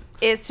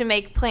 Is to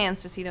make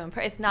plans to see them in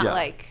person. It's not Yeah.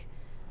 like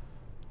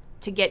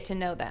to get to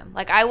know them.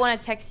 Like, I want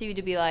to text you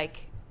to be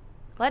like,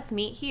 let's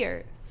meet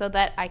here so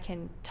that I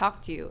can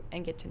talk to you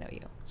and get to know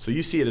you. So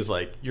you see it as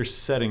like you're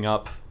setting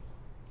up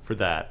for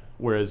that,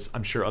 whereas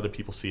I'm sure other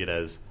people see it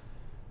as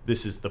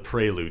this is the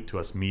prelude to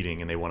us meeting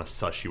and they want to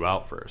suss you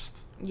out first.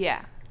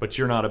 Yeah. But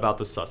you're not about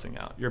the sussing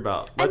out. You're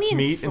about let's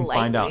meet and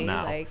find out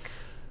now. Like,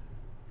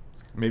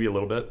 Maybe a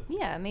little bit.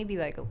 yeah, maybe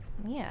like,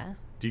 yeah.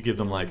 Do you give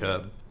them like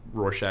a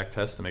Rorschach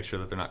test to make sure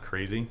that they're not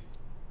crazy?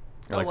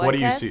 Or A like, what what do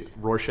you test? see?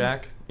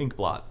 Rorschach, ink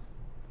blot.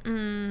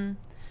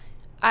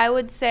 I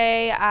would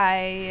say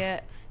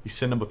I... You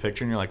send them a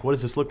picture and you're like, what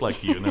does this look like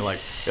to you? And they're like,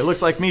 it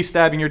looks like me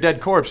stabbing your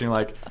dead corpse. And you're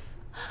like,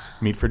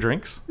 meet for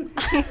drinks?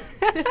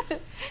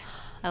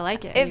 I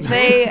like it. If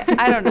they...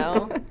 I don't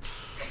know.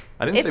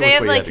 I didn't If say they which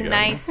have way you had like to go.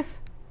 nice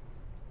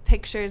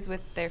pictures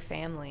with their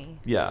family.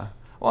 Yeah.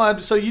 Well,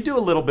 so you do a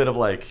little bit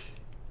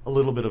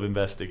of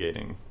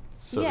investigating,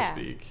 so to Yeah.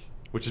 speak,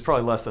 which is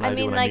probably less than I, do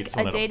mean, when I meet like,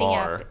 someone a at a dating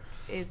bar. app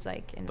is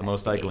like The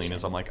most I glean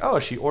is I'm like, oh,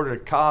 she ordered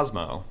a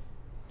Cosmo.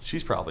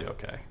 She's probably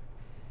okay.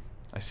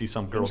 I see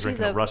some girl she's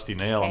drinking a rusty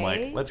nail. I'm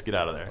okay? like, let's get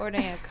out of there.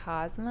 Ordering a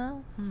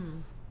Cosmo?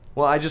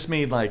 Well, I just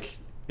mean like,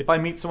 if I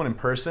meet someone in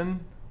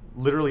person,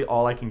 literally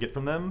all I can get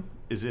from them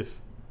is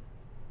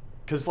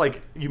because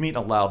like you meet in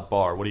a loud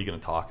bar, what are you going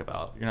to talk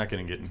about? You're not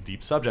going to get into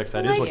deep subjects.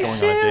 That is like what your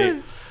going on a date.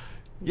 shoes.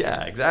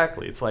 Yeah,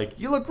 exactly. It's like,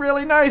 you look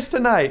really nice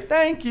tonight.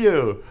 Thank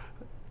you.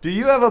 Do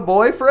you have a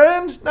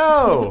boyfriend?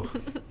 No.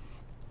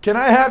 Can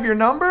I have your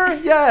number?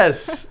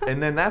 Yes.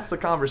 And then that's the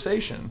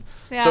conversation.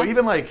 Yeah. So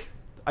even like,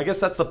 I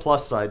guess that's the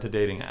plus side to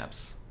dating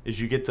apps,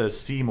 is you get to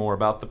see more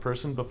about the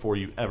person before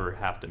you ever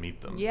have to meet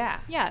them. Yeah.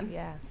 Yeah.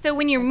 Yeah. So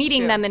when you're That's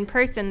meeting true. them in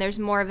person, there's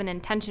more of an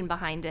intention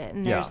behind it.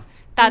 And Yeah.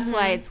 that's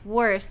why it's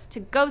worse to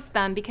ghost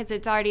them, because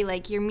it's already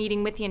like you're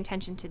meeting with the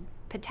intention to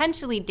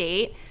potentially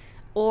date,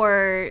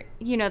 or,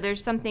 you know,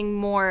 there's something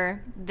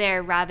more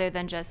there rather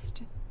than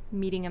just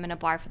meeting them in a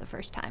bar for the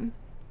first time.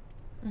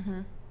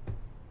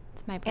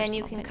 It's my personal And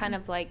you can opinion. kind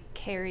of like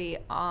carry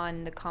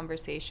on the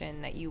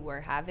conversation that you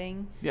were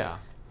having Yeah.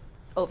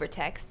 over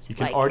text. You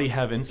can like, already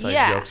have inside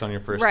yeah, jokes on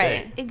your first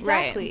right. date.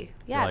 Exactly. Right.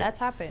 Yeah, Like- that's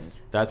happened.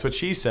 That's what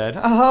she said.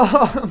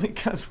 Oh,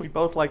 because we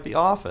both like The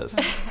Office.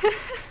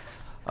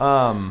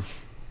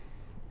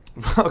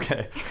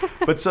 Okay.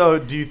 But so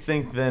do you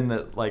think then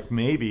that like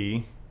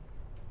maybe,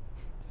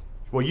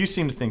 well, you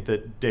seem to think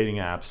that dating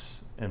apps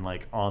and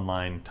like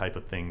online type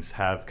of things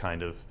have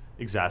kind of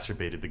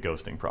exacerbated the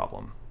ghosting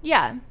problem.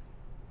 Yeah.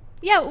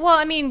 Yeah, well,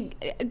 I mean,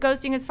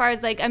 ghosting as far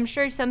as, like, I'm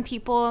sure some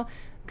people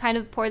kind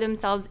of pour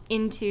themselves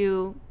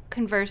into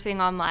conversing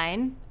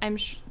online.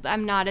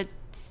 I'm not a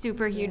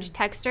super huge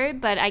texter,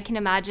 but I can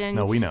imagine...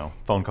 No, we know.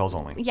 Phone calls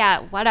only. Yeah,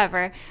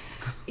 whatever.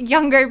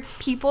 Younger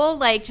people,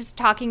 like, just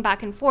talking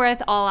back and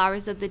forth all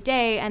hours of the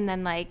day, and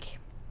then, like,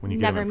 when you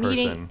get never them in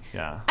meeting. person.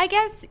 Yeah. I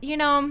guess,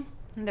 And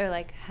they're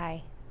like,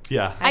 hi.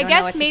 Yeah. I don't know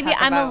what guess to maybe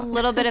talk I'm about. a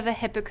little bit of a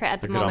hypocrite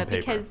at the They're good on moment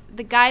paper. because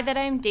the guy that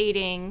I'm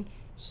dating,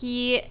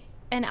 he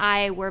and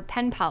I were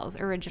pen pals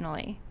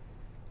originally.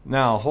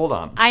 Now, hold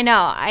on. I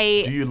know.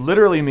 Do you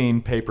literally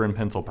mean paper and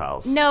pencil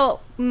pals? No,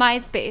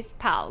 MySpace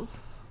pals.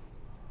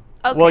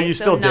 Okay, Well, you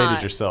so still not.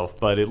 dated yourself,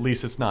 but at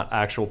least it's not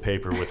actual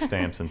paper with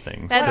stamps and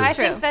things. That's But I 'Cause-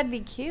 true. think that'd be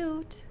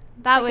cute.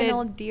 That It's like would. an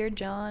old Dear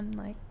John,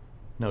 like.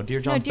 No, Dear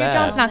No, John's Dear bad.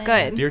 John's not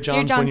man. good. Dear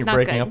John's when you're not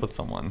breaking good. up with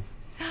someone.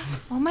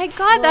 Oh my God,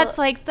 Well- that's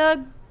like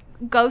the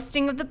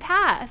ghosting of the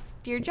past,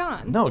 Dear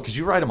John. No, because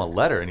you write them a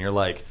letter and you're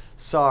like,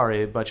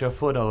 sorry, but your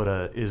foot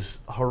odor is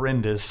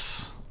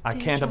horrendous. I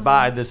Dear can't John.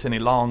 abide this any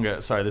longer.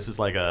 Sorry, this is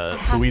like a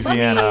have to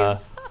Louisiana,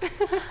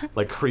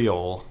 like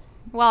Creole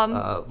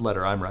Well,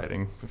 letter I'm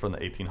writing from the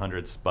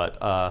 1800s. But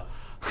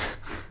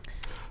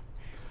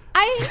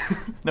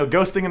I no,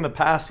 ghosting in the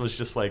past was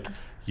just like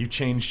you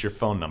changed your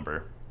phone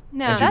number.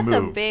 no. And you That's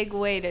a moved. big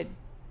way to.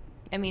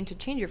 I mean, to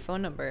change your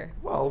phone number.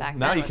 Well, back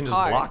now then you was can just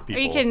hard. block Or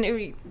people.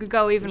 you can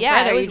go even Yeah,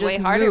 further. it was you just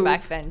way harder move,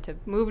 back then to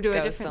move to a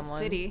ghost different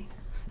someone. city.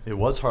 It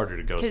was harder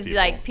to ghost Because people.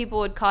 like people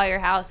would call your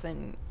house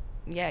and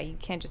yeah, you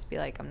can't just be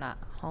like, I'm not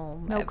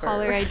home. No ever.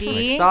 caller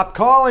ID. Like, stop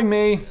calling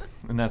me,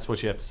 and that's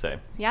what you have to say.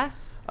 Yeah.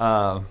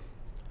 Uh,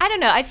 I don't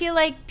know. I feel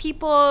like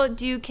people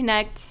do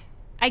connect,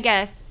 I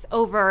guess,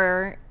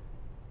 over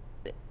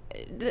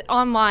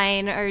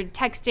online or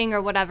texting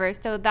or whatever.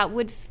 So that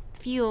would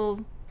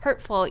feel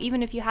hurtful,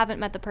 even if you haven't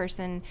met the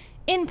person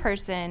in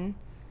person.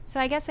 So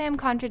I guess I am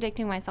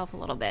contradicting myself a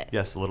little bit.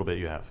 yes, a little bit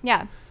you have.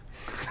 Yeah.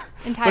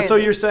 Entirely. But so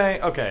you're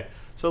saying, okay,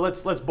 so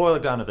let's boil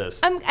it down to this.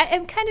 I'm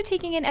kind of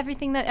taking in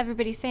everything that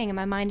everybody's saying, and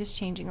my mind is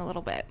changing a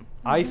little bit.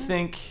 I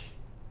think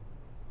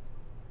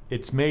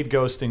it's made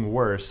ghosting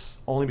worse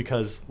only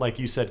because, like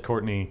you said,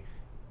 Courtney,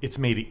 it's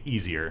made it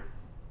easier.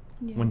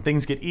 Yeah. When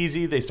things get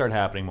easy, they start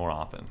happening more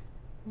often.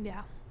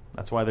 Yeah.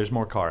 That's why there's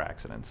more car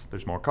accidents.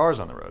 There's more cars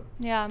on the road,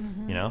 Yeah.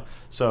 you know?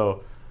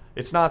 So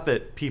it's not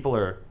that people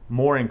are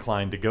more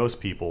inclined to ghost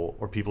people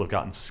or people have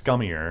gotten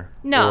scummier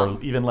No.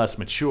 or even less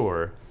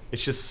mature.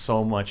 It's just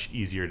so much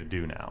easier to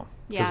do now.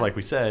 Because Yeah. like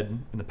we said,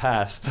 in the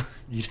past,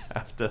 you'd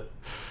have to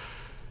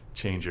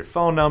change your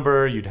phone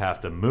number, you'd have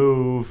to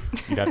move,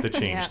 you'd have to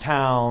change Yeah.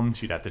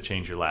 towns, you'd have to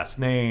change your last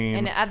name.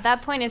 And at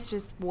that point, it's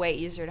just way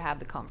easier to have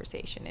the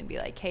conversation and be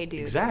like, hey, dude,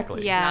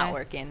 Exactly. it's Yeah. not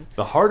working.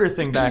 The harder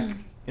thing back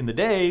in the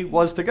day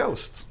was to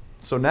ghost.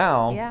 So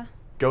now, Yeah.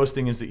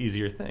 ghosting is the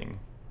easier thing.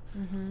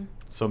 Mm-hmm.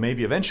 So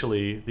maybe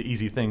eventually the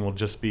easy thing will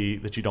just be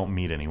that you don't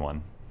meet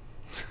anyone.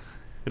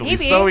 It'll be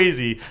Maybe. so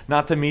easy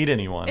not to meet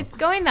anyone. It's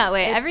going that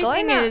way. It's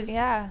Everything going out- is.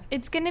 yeah.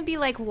 It's gonna be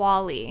like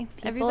Wall-E.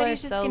 People Everybody's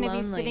are just so gonna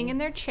be lonely. sitting in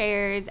their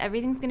chairs.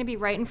 Everything's gonna be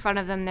right in front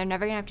of them. They're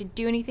never gonna have to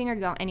do anything or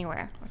go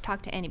anywhere or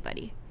talk to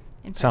anybody.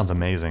 In Sounds person.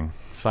 amazing.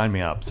 Sign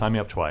me up. Sign me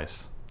up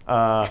twice.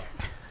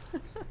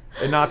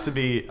 And not to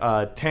be,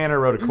 Tanner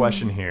wrote a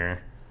question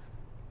here.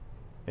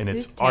 And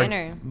Who's it's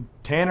Tanner?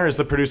 Tanner is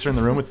the producer in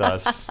the room with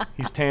us.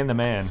 He's Tan the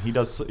man. He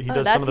does Oh, some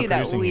that's of the who that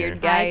producing weird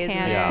here. guy Hi, is in the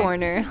Tanner.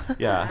 corner.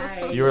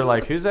 Yeah. You were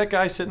like, who's that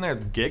guy sitting there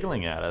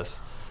giggling at us?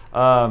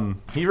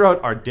 He wrote,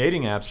 "Are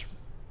dating apps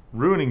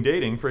ruining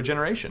dating for a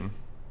generation?"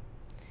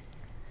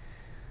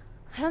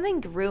 I don't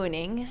think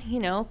ruining,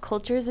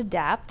 cultures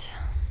adapt.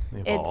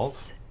 They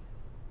evolve.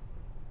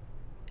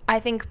 I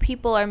think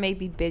people are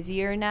maybe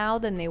busier now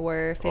than they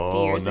were 50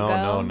 years no,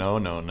 ago.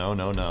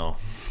 No.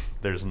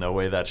 There's no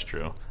way that's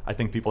true. I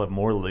think people have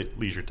more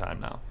leisure time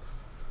now.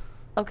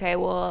 Okay,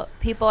 well,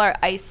 people are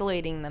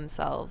isolating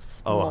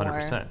themselves Oh, more.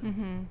 100%.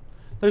 Mm-hmm.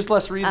 There's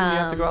less reason you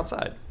have to go Um,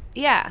 outside.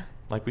 Yeah.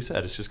 Like we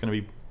said, it's just going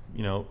to be,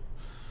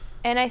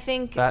 And I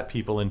think fat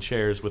people in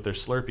chairs with their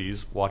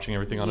Slurpees watching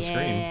everything on a screen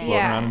Yeah. floating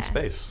Yeah. around in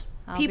space.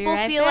 I'll be people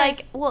right feel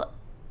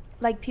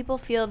back. people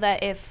feel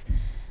that if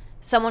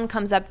someone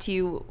comes up to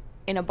you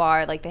in a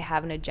bar, like they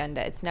have an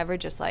agenda, it's never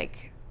just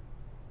like,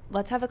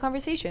 let's have a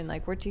conversation.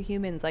 Like, we're two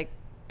humans. Like,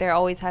 there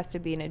always has to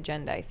be an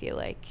agenda, I feel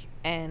like.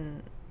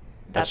 And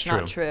That's that's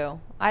not true.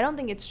 I don't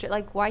think it's true.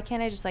 Like, why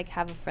can't I just like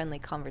have a friendly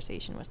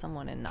conversation with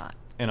someone and not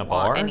In a want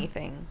bar?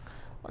 anything?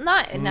 Well,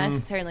 not Mm.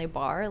 necessarily a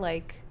bar,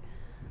 like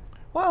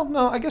Well,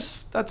 no, I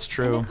guess that's in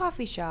true. a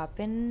coffee shop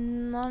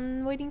and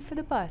on waiting for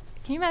the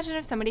bus. Can you imagine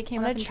if somebody came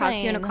On up a and talked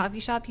to you in a train. coffee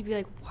shop? You'd be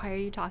like, "Why are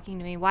you talking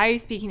to me? Why are you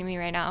speaking to me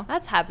right now?"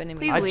 That's happened to me.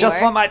 Please I leave.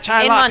 just want my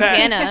chai in latte.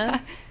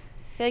 Montana.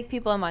 I feel like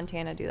people in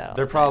Montana do that all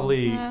They're the time.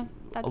 probably Yeah, a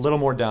that's little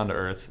more down to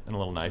earth and a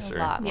little nicer. a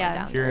lot more Yeah.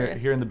 down to Here,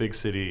 earth. here in the big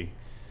city,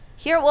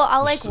 Here, well,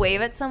 I'll like Just- wave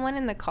at someone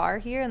in the car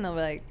here, and they'll be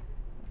like,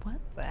 "What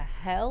the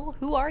hell?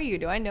 Who are you?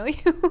 Do I know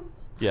you?"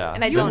 yeah.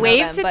 And I You don't know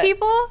wave them, to but-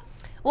 people?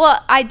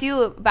 Well, I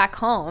do it back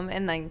home,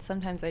 and then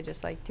sometimes I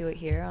just like do it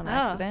here on Oh.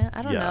 accident.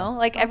 I don't Yeah. know.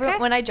 Like Okay.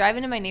 when I drive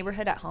into my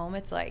neighborhood at home,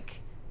 it's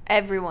like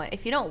everyone.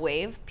 If you don't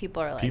wave,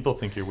 people are like, People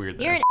think you're weird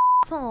there. "You're an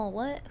asshole.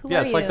 What? Who Yeah,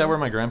 are it's you?" like that where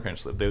my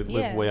grandparents live. They live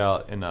Yeah. way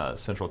out in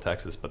central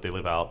Texas, but they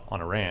live out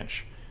on a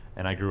ranch.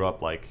 And I grew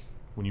up like,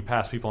 when you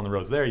pass people on the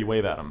roads there, you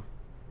wave at them.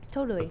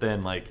 Totally. But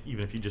then, like,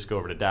 even if you just go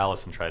over to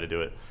Dallas and try to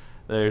do it,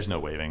 there's no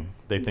waving.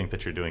 They think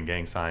that you're doing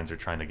gang signs or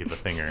trying to give the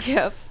finger.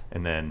 Yep.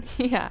 And then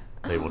Yeah.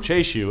 they will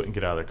chase you and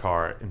get out of their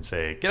car and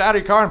say, "Get out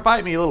of your car and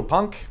fight me, you little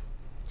punk."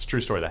 It's a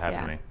true story that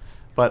happened to me.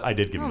 But I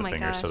did give him the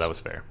finger, so that was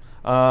fair.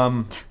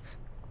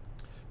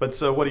 But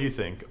so what do you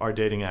think? Are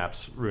dating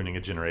apps ruining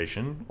a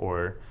generation,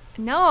 or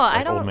No, like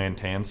I don't. Old Man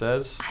Tan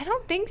says? I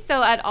don't think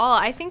so at all.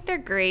 I think they're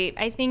great.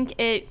 I think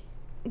it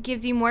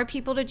gives you more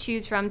people to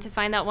choose from to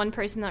find that one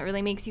person that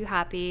really makes you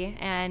happy.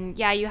 And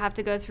yeah, you have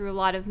to go through a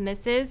lot of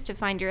misses to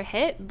find your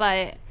hit,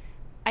 but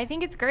I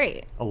think it's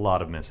great. A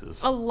lot of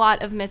misses. A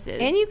lot of misses.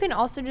 And you can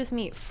also just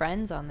meet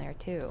friends on there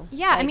too.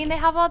 Yeah, I mean, they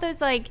have all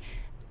those like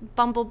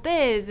Bumble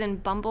Biz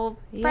and Bumble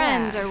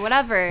Friends or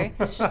whatever.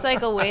 It's just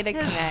like a way to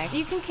connect.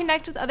 You can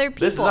connect with other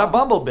people. This is our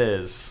Bumble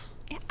Biz.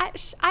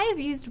 I have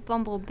used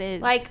Bumble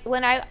Biz. Like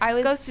when I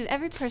was Ghosted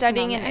every person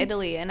studying on in there.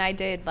 Italy, and I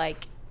did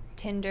like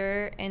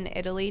Tinder in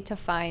Italy to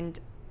find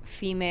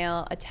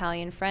female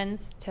Italian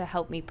friends to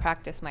help me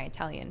practice my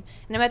Italian.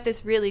 And I met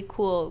this really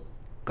cool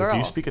girl. Do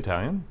you speak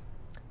Italian?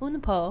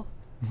 Un po'.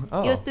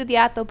 Oh. Io ho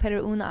studiato per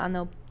un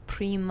anno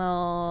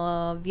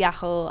primo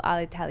viaggio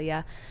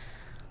all'Italia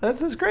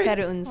That's great.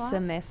 per un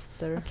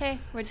semestre. Okay,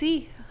 we're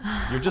See?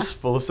 You're just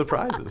full of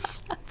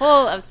surprises.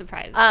 full of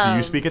surprises. Do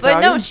you speak But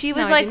Italian? no, she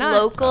was No, I like do not.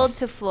 local Oh.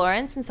 to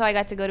Florence, and so I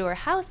got to go to her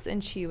house,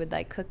 and she would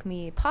like cook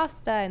me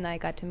pasta, and I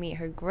got to meet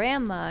her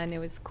grandma, and it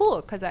was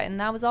cool and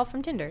that was all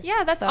from Tinder.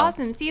 Yeah, that's So-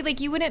 awesome. See, like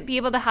you wouldn't be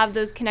able to have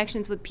those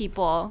connections with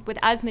people, with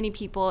as many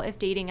people, if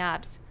dating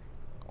apps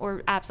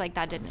or apps like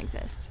that didn't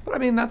exist. But I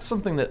mean, that's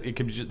something that it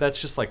could be. That's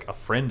just like a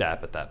friend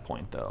app at that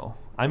point, though.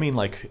 I mean,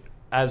 like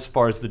as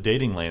far as the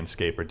dating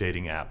landscape or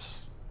dating apps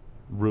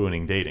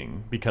ruining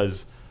dating,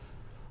 because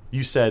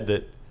you said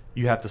that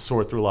you have to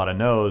sort through a lot of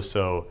no's.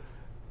 So,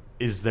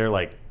 is there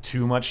like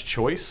too much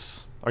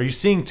choice? Are you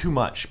seeing too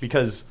much?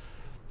 Because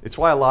it's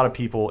why a lot of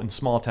people in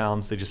small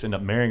towns, they just end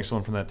up marrying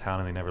someone from that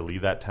town and they never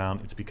leave that town.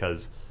 It's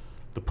because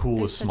the pool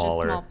There's is such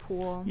smaller. a small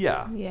pool.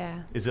 Yeah. Yeah.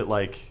 Is it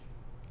like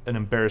an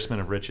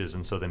embarrassment of riches,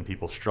 and so then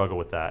people struggle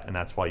with that, and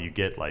that's why you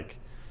get like,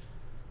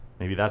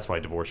 maybe that's why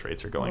divorce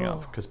rates are going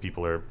up, because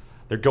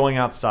they're going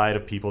outside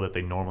of people that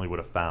they normally would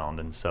have found,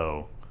 and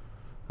so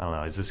I don't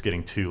know. Is this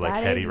getting too like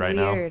That heady is right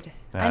weird.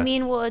 now? I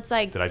mean, well, it's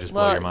like, Did I just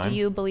blow your mind? do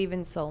you believe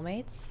in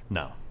soulmates?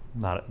 No,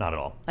 not at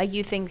all. Like,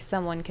 you think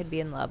someone could be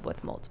in love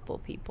with multiple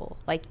people?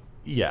 Like,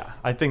 Yeah,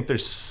 I think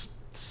there's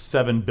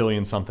 7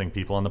 billion something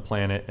people on the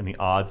planet, and the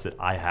odds that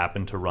I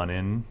happen to run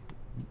in,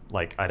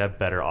 like I'd have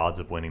better odds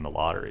of winning the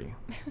lottery.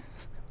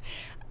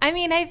 I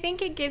mean, I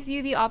think it gives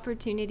you the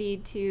opportunity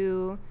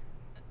to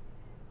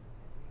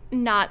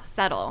not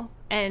settle.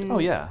 And Oh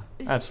yeah,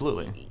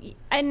 absolutely.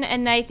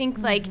 And I think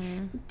like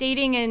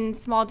dating in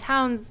small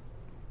towns,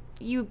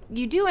 you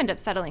do end up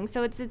settling.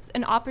 So it's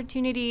an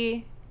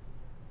opportunity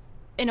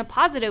in a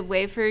positive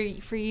way for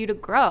you to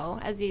grow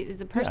as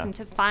a person, Yeah.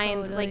 to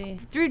find Totally.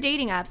 like through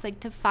dating apps, like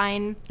to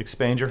find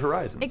Expand your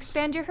horizons.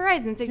 expand your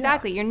horizons.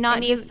 Exactly. You're not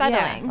and just yeah.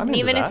 settling. I'm And into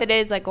even if that. it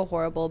is like a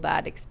horrible,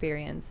 bad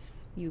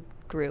experience, you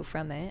grew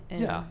from it.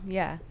 And Yeah.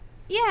 Yeah.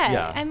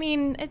 Yeah, I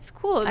mean, it's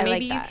cool. I like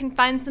Maybe you that. can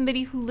find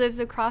somebody who lives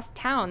across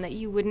town that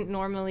you wouldn't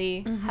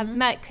normally have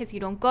met because you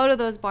don't go to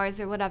those bars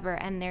or whatever,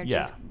 and they're Yeah,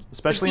 just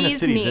especially in the a bee's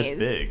city this knees.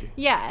 big.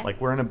 Yeah, Like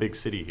we're in a big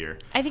city here.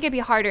 I think it'd be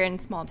harder in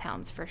small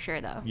towns for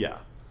sure, though. Yeah.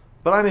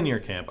 But I'm in your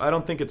camp. I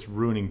don't think it's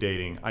ruining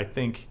dating. I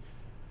think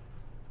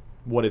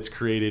what it's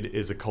created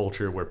is a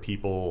culture where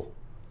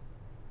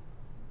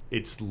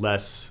it's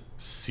less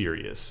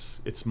serious.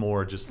 It's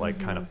more just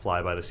like kind of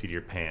fly by the seat of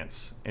your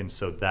pants. And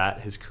so that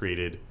has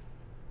created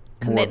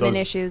more of Commitment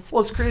those- issues.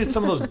 Well, it's created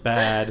some of those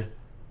bad,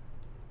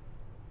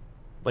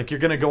 like you're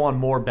going to go on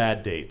more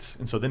bad dates.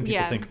 And so then people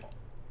Yeah. think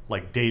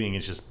like dating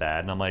is just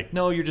bad. And I'm like,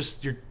 no,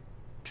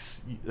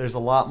 there's a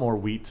lot more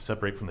wheat to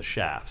separate from the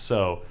chaff.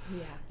 So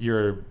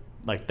you're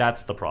like,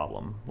 that's the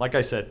problem. Like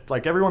I said,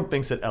 like everyone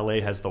thinks that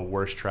LA has the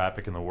worst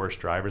traffic and the worst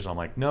drivers. I'm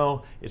like,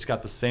 no, it's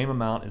got the same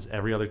amount as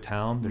every other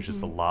town. There's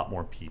just a lot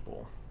more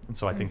people. And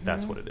so I think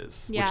that's what it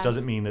is. Yeah. Which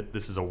doesn't mean that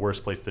this is a worse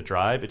place to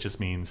drive. It just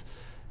means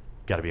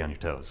you got to be on your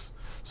toes.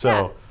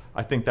 So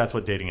I think that's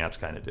what dating apps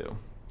kind of do.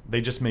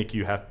 They just make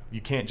you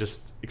can't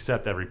just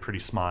accept every pretty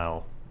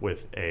smile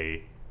with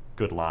a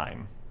good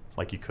line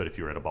like you could if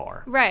you were at a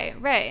bar.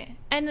 Right.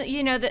 And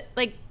you know that,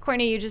 like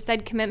Courtney, you just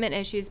said commitment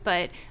issues,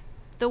 but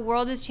the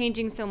world is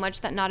changing so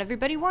much that not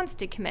everybody wants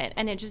to commit,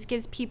 and it just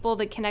gives people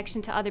the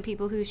connection to other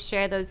people who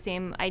share those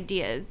same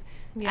ideas,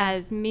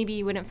 as maybe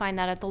you wouldn't find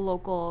that at the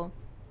local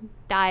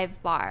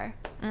dive bar.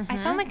 I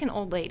sound like an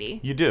old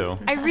lady. You do.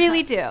 I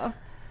really do.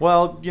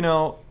 Well,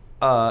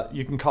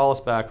 you can call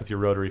us back with your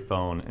rotary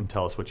phone and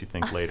tell us what you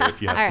think later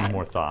if you have All some right.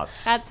 more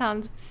thoughts. That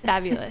sounds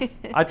fabulous.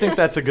 I think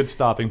that's a good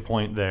stopping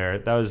point there.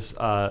 That was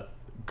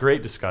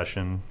great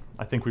discussion.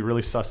 I think we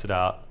really sussed it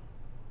out.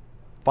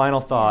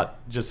 Final thought,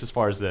 just as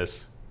far as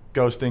this.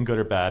 Ghosting, good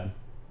or bad?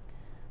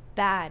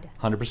 Bad.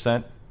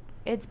 100%?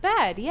 It's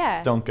bad,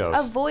 yeah. Don't ghost.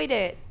 Avoid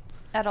it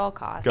at all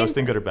costs.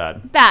 Ghosting, good or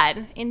bad?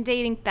 Bad. In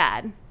dating,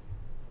 bad.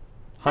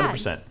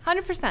 100%.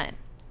 100%.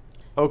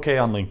 Okay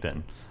on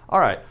LinkedIn. All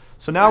right.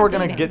 So now we're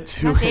going to dating.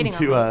 get Not dating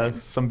on into LinkedIn.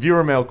 some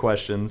viewer mail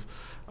questions.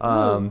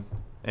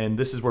 And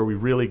this is where we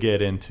really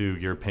get into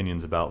your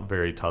opinions about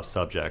very tough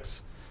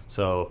subjects.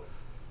 So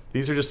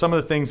these are just some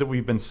of the things that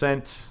we've been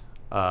sent.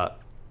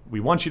 We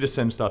want you to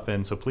send stuff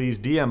in, so please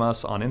DM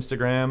us on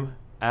Instagram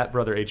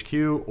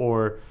 @BrotherHQ,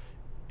 or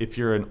if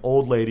you're an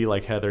old lady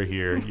like Heather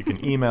here, you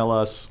can email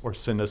us or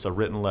send us a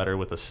written letter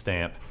with a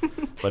stamp.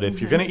 But if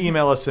you're going to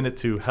email us, send it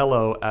to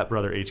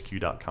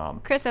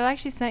hello@brotherhq.com. Chris, I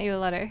actually sent you a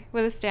letter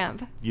with a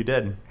stamp. You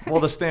did. Well,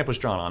 the stamp was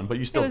drawn on, but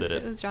you still did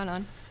it. It was drawn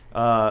on. The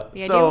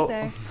idea so was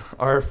there.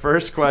 Our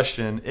first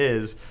question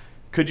is,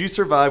 could you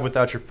survive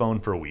without your phone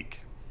for a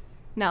week?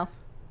 No.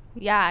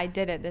 Yeah, I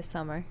did it this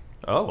summer.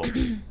 Oh.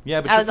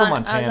 Yeah, but I you're was from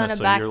on Montana, a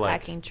so backpacking you're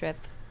like... trip.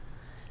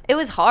 It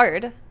was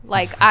hard.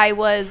 Like I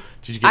was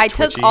Did you get I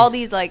took twitchy? all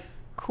these like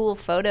cool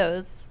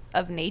photos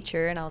of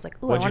nature, and I was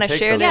like, "Ooh, What'd I you want to take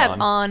share those this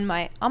on?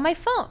 on my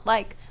phone."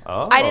 Like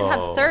I didn't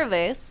have Oh.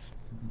 service,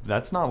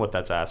 That's not what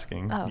that's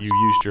asking. Oh. You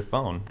used your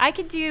phone. I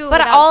could do but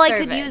without all I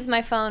could service. use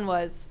my phone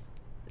was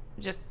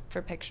just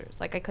for pictures.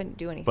 Like I couldn't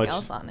do anything But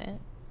else on it.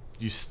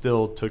 You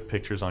still took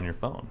pictures on your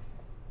phone.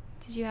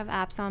 Did you have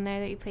apps on there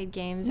that you played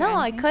games? No, or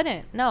I anything?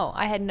 couldn't. No,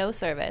 I had no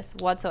service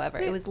whatsoever.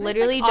 It was Just, like,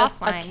 literally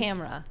just a offline.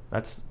 camera.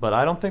 But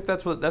I don't think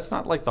that's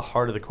not like the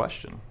heart of the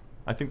question.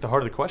 I think the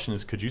heart of the question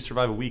is, could you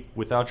survive a week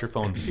without your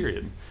phone,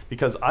 period?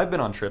 Because I've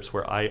been on trips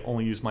where I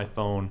only use my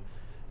phone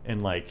in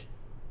like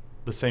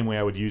the same way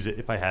I would use it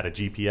if I had a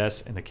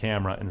GPS and a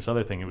camera and this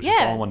other thing. It was just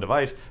all on one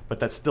device,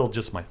 but that's still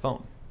just my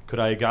phone. Could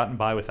I have gotten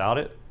by without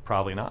it?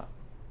 Probably not.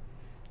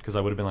 Because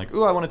I would have been like,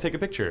 ooh, I want to take a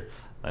picture.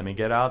 Let me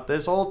get out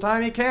this old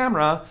tiny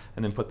camera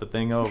and then put the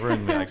thing over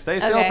and be like, stay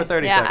still Okay, for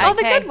 30 yeah, seconds.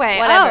 the good way.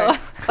 Whatever.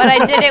 Oh. But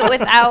I did it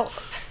without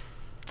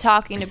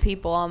talking to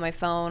people on my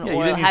phone Yeah, you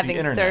or didn't use the having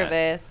internet.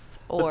 service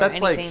But or that's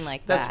anything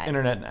like that's that.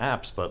 internet and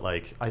apps, but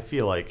like I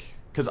feel like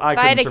because I If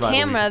I couldn't had a survive a week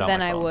camera, without then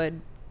my I phone.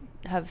 would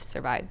have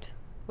survived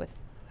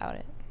without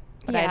it.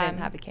 But I Yeah. didn't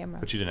have a camera.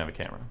 But you didn't have a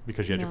camera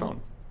because you had your No.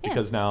 phone. Yeah.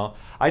 Because now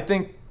I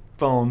think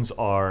phones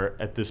are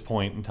at this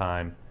point in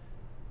time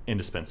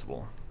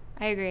indispensable.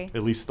 I agree.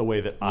 At least the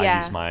way that I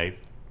Yeah. use my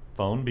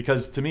phone,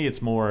 because to me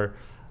it's more.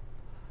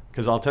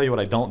 Because I'll tell you what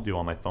I don't do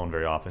on my phone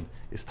very often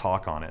is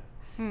talk on it.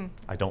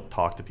 I don't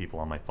talk to people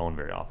on my phone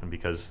very often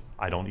because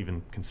I don't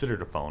even consider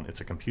it a phone.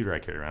 It's a computer I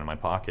carry around in my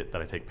pocket that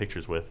I take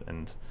pictures with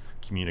and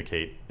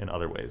communicate in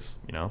other ways,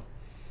 you know?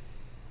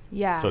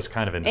 Yeah. So it's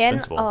kind of and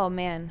indispensable. oh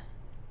man,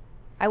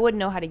 I wouldn't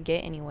know how to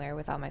get anywhere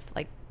without my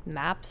like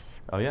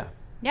maps. Oh, yeah.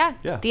 Yeah.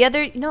 Yeah. The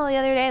other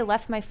day I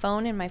left my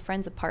phone in my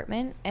friend's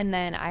apartment, and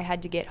then I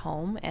had to get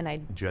home, and I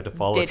And you had to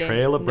follow a didn't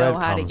trail of know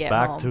how to breadcrumbs get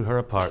back home. to her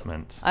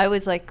apartment. I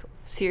was like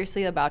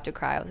seriously about to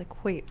cry. I was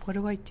like, wait, what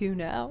do I do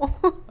now?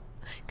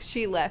 'Cause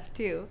she left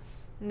too.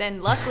 And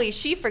then luckily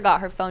she forgot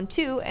her phone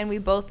too, and we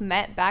both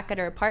met back at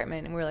her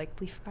apartment, and we were like,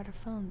 we forgot our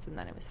phones, and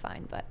then it was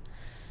fine. But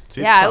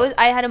See, yeah, it's tough.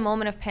 I had a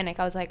moment of panic.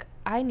 I was like,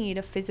 I need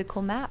a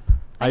physical map.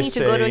 I need to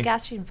go to a say-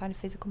 gas station and find a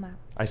physical map.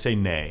 I say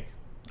nay.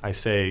 I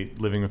say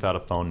living without a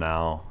phone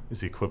now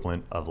is the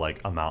equivalent of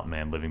like a mountain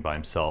man living by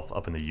himself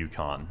up in the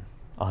Yukon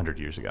 100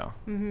 years ago.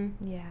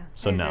 Yeah.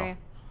 So I no. agree.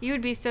 You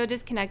would be so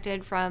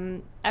disconnected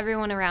from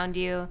everyone around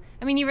you.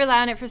 I mean, you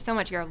rely on it for so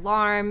much. Your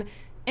alarm,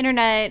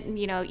 internet,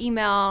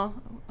 email.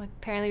 Like,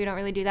 apparently, we don't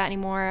really do that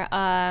anymore.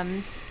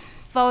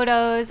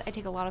 Photos. I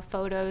take a lot of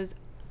photos.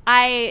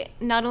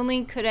 Not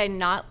only could I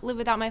not live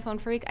without my phone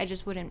for a week, I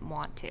just wouldn't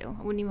want to.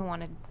 I wouldn't even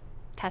want to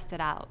test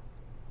it out.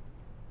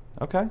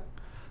 Okay.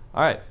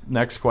 All right.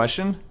 Next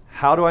question.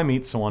 How do I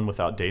meet someone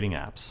without dating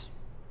apps?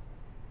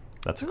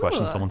 That's a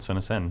question Ooh. someone sent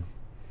us in.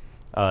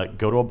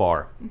 Go to a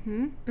bar.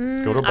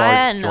 Go to a bar.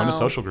 I Join a know.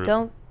 social group.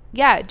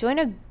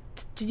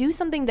 Do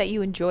something that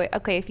you enjoy.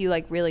 Okay, if you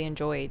like really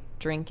enjoy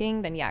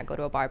drinking, then yeah, go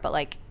to a bar. But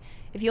like,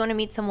 if you want to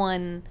meet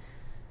someone,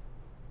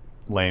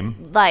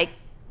 Lame. like,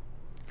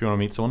 If you want to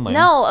meet someone lame.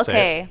 no, say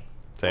okay,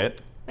 it. Say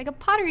it. Like a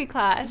pottery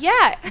class.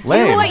 yeah,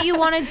 Lame. do what you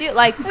want to do.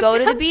 Like, go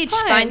to the sounds beach,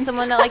 fun. find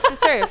someone that likes to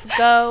surf.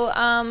 Go,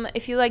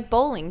 if you like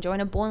bowling,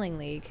 join a bowling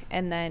league,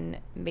 and then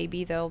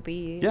maybe there'll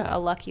be Yeah. a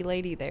lucky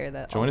lady there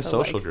that Join a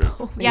also social likes group.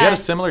 bowling. We had Yeah. a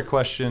similar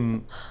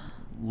question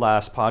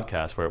last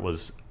podcast where it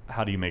was,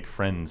 how do you make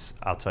friends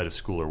outside of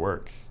school or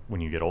work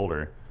when you get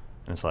older?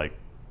 And it's like,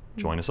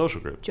 join a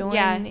social group.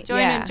 Joining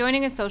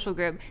a social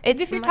group. 'Cause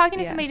It's if you're mu- talking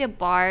to yeah. somebody at a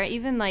bar,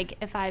 even like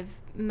if I've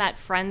met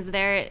friends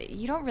there,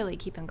 you don't really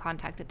keep in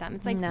contact with them.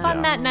 It's like No. fun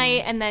Yeah. that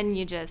night, and then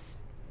you just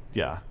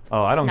Yeah.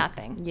 Oh, I it's don't.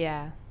 nothing.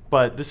 Yeah.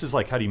 But this is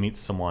like, how do you meet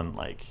someone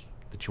like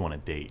that you want to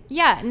date?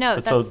 Yeah, no,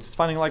 But that's so it's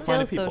finding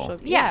like-minded Still people.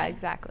 social. Yeah, Yeah,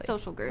 exactly.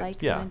 social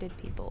groups. Like-minded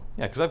people.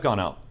 Yeah, because I've gone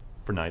out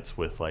for nights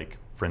with like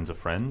friends of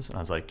friends, and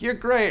I was like, "You're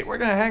great. We're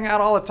gonna hang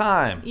out all the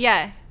time."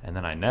 Yeah, And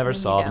then I never And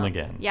you saw them don't.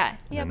 again. yeah. And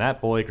Yep. then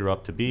that boy grew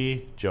up to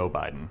be Joe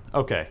Biden.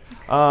 Okay.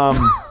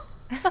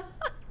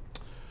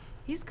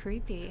 He's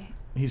creepy.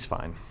 He's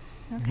fine.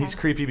 Okay. He's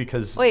creepy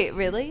because Wait,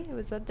 really?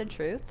 Was that the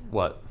truth?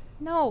 what?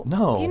 No.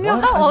 No, Do you know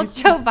what? how How old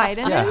do Joe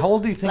Biden Yeah, is? how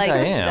old do you think Like I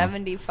am?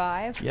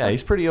 75? Yeah,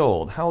 he's pretty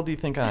old. How old do you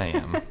think I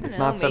am? It's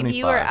No, not 75. maybe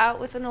you were out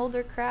with an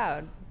older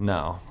crowd.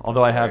 No,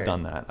 although I have Or-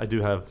 done that. I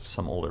do have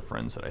some older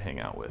friends that I hang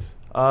out with.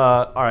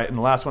 All right, and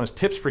the last one is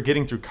tips for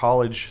getting through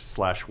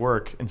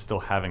college/work and still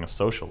having a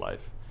social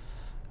life.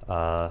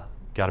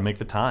 Got to make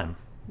the time.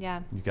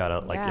 Yeah. You got to,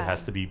 it Yeah.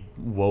 has to be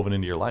woven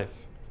into your life.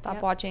 Stop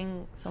Yep.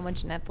 watching so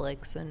much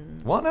Netflix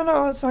and Well, no,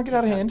 let's not get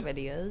out of TikTok hand.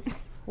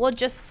 videos. Well,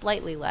 just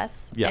slightly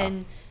less. Yeah.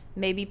 And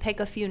maybe pick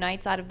a few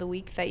nights out of the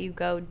week that you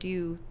go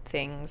do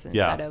things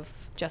instead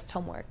of just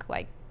homework.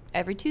 Like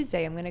every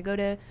Tuesday, I'm going to go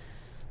to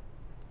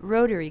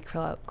Rotary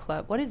Club.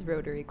 What is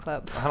Rotary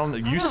Club? I don't know.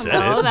 You don't said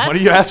know. it. That's- What are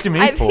you asking me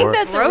I for? think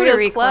that's a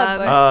Rotary real club.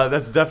 Club.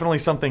 That's definitely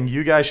something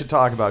you guys should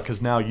talk about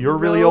because now you're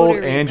really old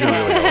Rotary and you're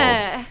really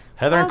old.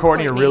 Heather and Well,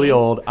 Courtney are really Courtney.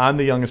 old. I'm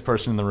the youngest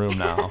person in the room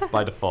now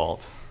by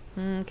default.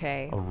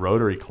 Okay. A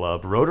Rotary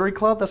Club. Rotary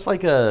Club? That's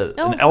like an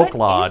No, elk what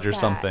lodge is or that?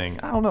 something.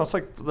 I don't know. It's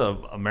like the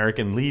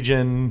American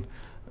Legion.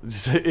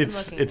 It's looking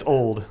it's it up.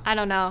 old. I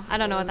don't know. I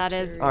don't know what that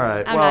is. Rotary. All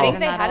right. I'm well, I not think even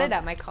they that had old. it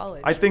at my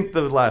college. I think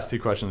the last two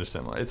questions are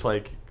similar. It's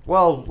like,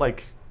 well,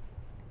 like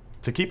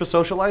to keep a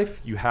social life,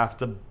 you have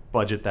to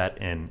budget that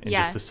in and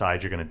Yeah. just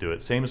decide you're going to do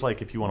it. Same as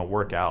like if you want to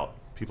work out.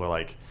 People are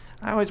like,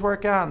 I always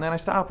work out and then I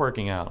stop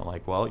working out. I'm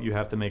like, well, you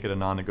have to make it a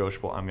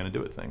non-negotiable I'm going to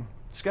do it thing.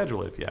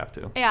 Schedule it if you have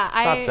to. Yeah,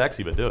 It's not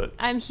sexy, but do it.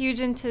 I'm huge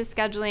into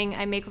scheduling.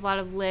 I make a lot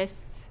of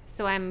lists,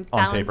 so I'm On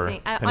balancing paper.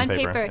 Pen on and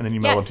paper. paper. And then you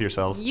mail them to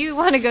yourself. You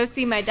want to go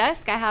see my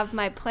desk? I have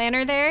my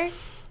planner there,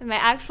 my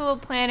actual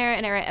planner,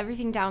 and I write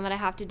everything down that I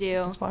have to do.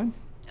 That's fine.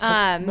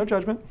 That's no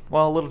judgment.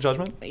 Well, a little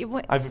judgment.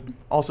 What- I've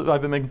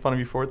been making fun of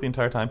you for it the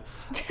entire time.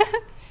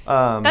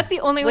 That's the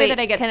only way Wait, that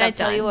I get can stuff I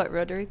tell done. you what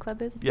Rotary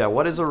Club is? Yeah,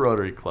 what is a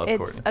Rotary Club, It's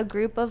Courtney? a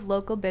group of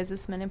local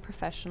businessmen and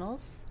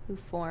professionals who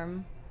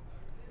form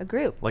a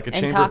group. Like a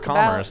and chamber of talk about-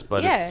 commerce,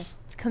 but yeah, it's-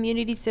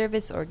 community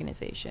service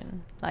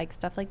organization, like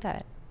stuff like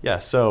that. Yeah,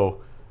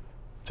 so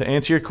to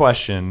answer your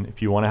question,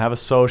 if you want to have a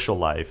social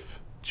life,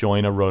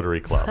 join a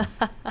Rotary Club.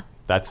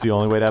 That's the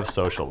only way to have a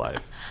social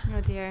life. Oh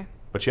dear.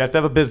 But you have to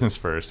have a business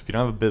first. If you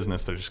don't have a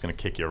business, they're just going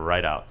to kick you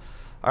right out.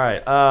 All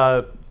right,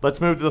 let's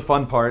move to the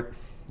fun part,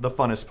 the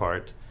funnest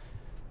part.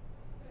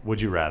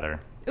 Would you rather?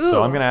 So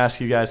Ooh. I'm going to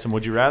ask you guys some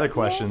would you rather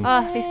questions.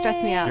 Oh, they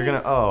stress me out. You're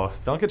going to,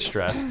 don't get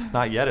stressed.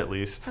 Not yet, at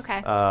least.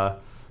 Okay.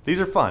 These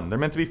are fun. They're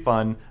meant to be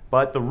fun.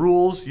 But the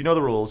rules, you know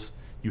the rules.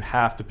 You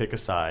have to pick a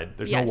side.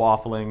 There's Yes. no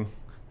waffling.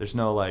 There's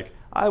no like,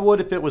 I would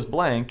if it was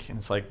blank. And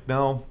it's like,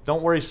 no,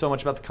 don't worry so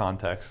much about the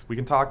context. We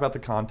can talk about the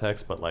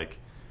context, but like,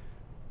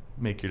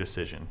 make your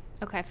decision.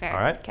 Okay, fair.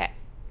 All right? Okay.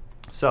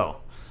 So,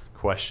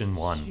 question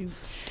one.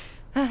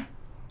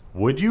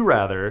 Would you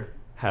rather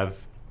have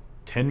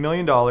 $10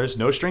 million,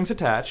 no strings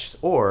attached,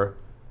 or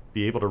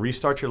be able to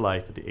restart your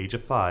life at the age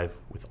of 5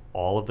 with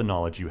all of the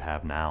knowledge you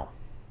have now?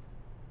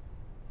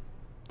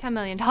 $10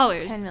 million.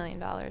 $10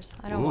 million.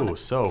 I don't Ooh, want to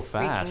so freaking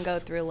fast. go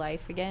through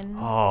life again.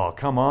 Oh,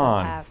 come So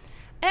on. fast.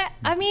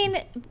 I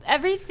mean,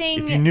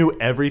 everything. If you knew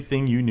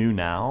everything you knew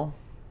now,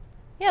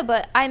 Yeah,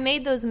 but I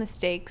made those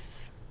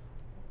mistakes,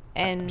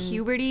 and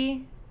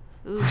puberty.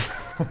 Ooh.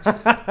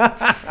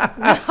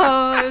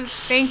 No,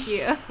 thank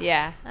you.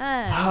 yeah,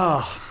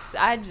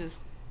 I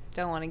just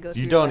don't want to go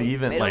through. you don't like,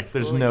 even, middle like,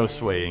 there's school no again.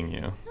 swaying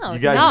you. No, You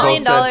it's guys $10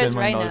 million both said $10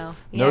 right million. now.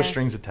 No Yeah.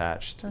 strings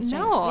attached. That's right.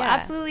 No, Yeah.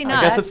 absolutely not.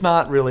 I guess it's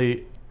not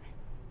really,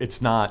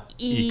 it's not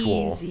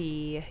equal.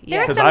 Easy. There's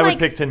Yeah. Because some, I would like,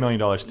 pick $10 million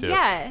too.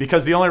 yeah.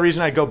 Because the only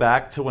reason I go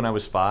back to when I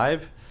was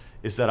 5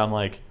 is that I'm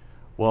like,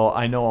 well,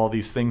 I know all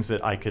these things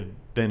that I could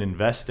then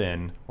invest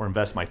in or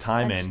invest my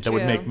time That's in that would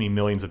true. make me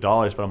millions of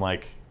dollars. But I'm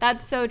like,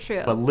 That's so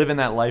true. but living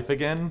that life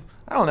again,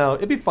 I don't know.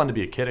 It'd be fun to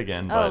be a kid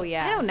again. But Oh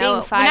yeah. I don't Being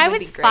know. 5 When I would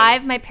was be great.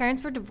 5, my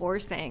parents were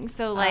divorcing,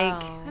 so like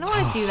I don't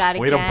want to do that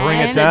Way again. to bring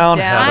it The down,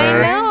 downer.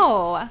 Heather. I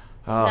know.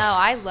 Oh. No,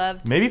 I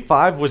loved. Maybe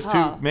 5 was too.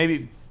 Oh.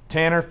 Maybe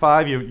Tanner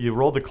 5. You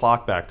rolled the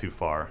clock back too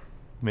far.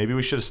 Maybe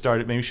we should have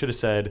started. Maybe we should have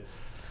said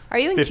Are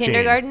you in 15.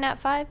 kindergarten at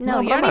 5? No, No,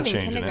 but you're I'm not not even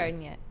in changing it.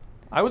 kindergarten yet.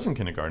 I was in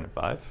kindergarten at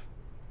 5.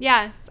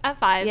 Yeah, at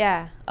 5.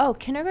 Yeah. Oh,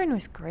 kindergarten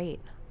was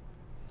great.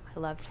 I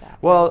loved that.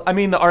 Well, place. I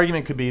mean, the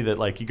argument could be that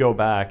like you go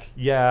back.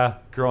 Yeah,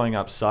 growing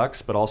up sucks,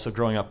 but also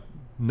growing up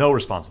no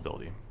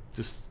responsibility.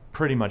 Just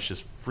pretty much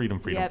just freedom,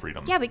 freedom, Yep.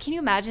 freedom. Yeah, but can you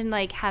imagine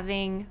like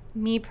having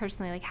me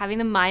personally, like having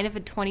the mind of a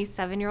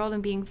 27-year-old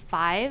and being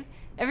 5?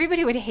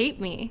 Everybody would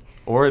hate me.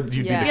 Or you'd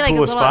Yeah. be Be the like a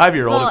coolest little-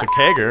 5-year-old at the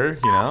little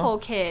kegger, you know. Asshole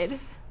kid.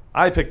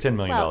 I picked $10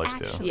 million Well,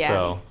 too. actually. Yeah,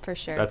 So for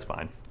sure. That's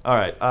fine. All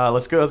right,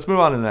 let's go. Let's move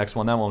on to the next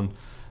one. That one,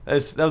 that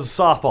was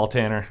a softball,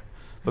 Tanner.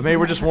 But maybe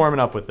we're just warming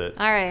up with it.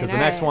 All right, Because the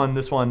all next right. one,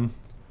 this one,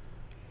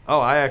 oh,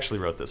 I actually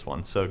wrote this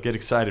one. So get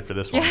excited for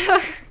this one.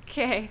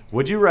 Okay.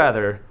 Would you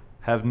rather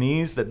have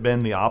knees that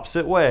bend the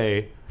opposite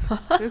way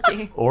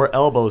Spooky. or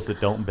elbows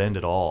that don't bend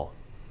at all?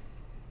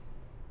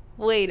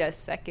 Wait a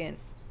second.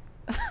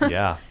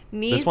 Yeah.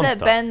 Knees This one's that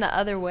tough. bend the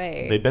other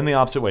way. They bend the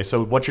opposite way.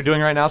 So what you're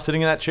doing right now,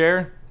 sitting in that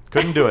chair,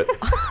 couldn't do it.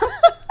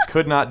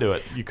 Could not do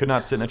it. You could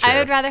not sit in a chair. I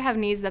would rather have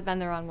knees that bend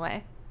the wrong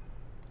way.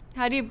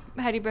 How do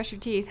you brush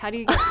your teeth? How do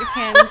you get your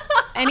hands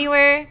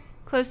anywhere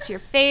close to your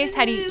face?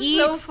 How do you eat?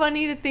 So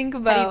funny to think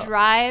about. How do you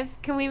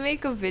drive? Can we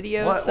make a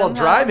video? Well,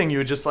 driving, you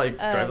would just like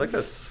drive like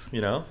this,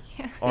 you know?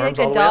 Arms like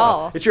a all the way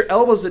doll. out. It's your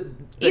elbows that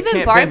Even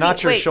can't Barbie. bend,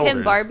 not your Wait, shoulders.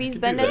 can Barbies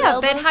bend that. their Yeah,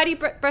 elbows? but how do you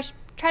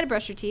try to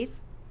brush your teeth?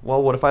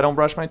 Well, what if I don't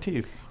brush my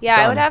teeth? Yeah, I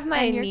Done. would have my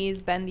Then you're-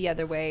 knees bend the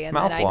other way, and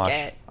then I'd Mouthwash.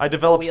 get I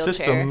developed wheelchair.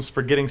 systems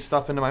for getting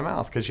stuff into my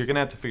mouth because you're gonna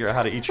have to figure out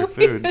how to eat your Wait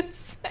food. a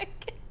second.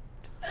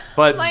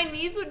 But My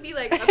knees would be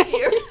like up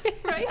here,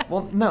 right?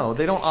 well, no,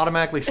 they don't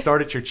automatically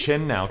start at your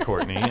chin now,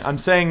 Courtney. I'm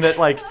saying that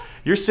like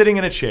you're sitting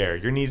in a chair,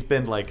 your knees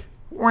bend like.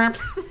 Whamp.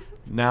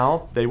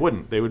 Now they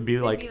wouldn't. They would be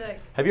like.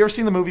 Have you ever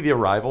seen the movie The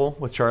Arrival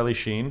with Charlie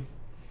Sheen?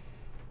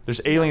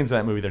 There's aliens in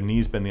that movie. Their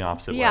knees bend the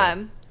opposite Yeah,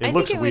 way. I It think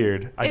looks it would-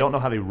 weird. I don't know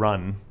how they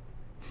run.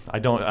 I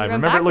run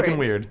remember it looking backwards.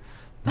 weird.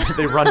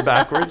 They run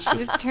backwards.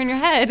 Just turn your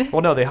head.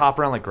 Well, no, they hop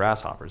around like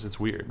grasshoppers. It's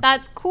weird.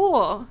 That's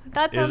cool.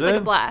 That sounds Is like a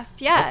it?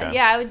 blast. Yeah. Okay.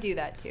 Yeah, I would do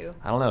that too.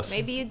 I don't know.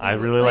 Maybe you'd be I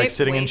really like like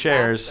sitting in way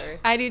chairs. faster.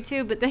 I do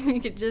too, but then you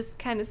could just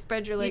kind of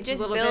spread your legs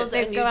just a little build bit,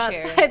 a then new go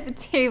chair. outside the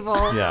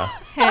table. Yeah.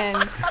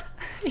 And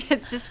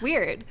it's just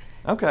weird.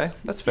 Okay,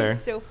 that's It's fair.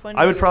 just so funny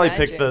I would to probably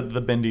pick imagine.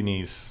 the bendy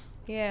knees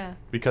Yeah.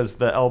 because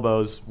the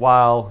elbows,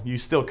 while you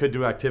still could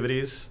do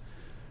activities,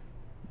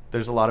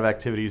 there's a lot of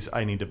activities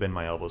I need to bend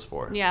my elbows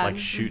for. Yeah. Like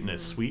shooting a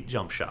sweet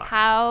jump shot.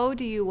 How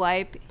do you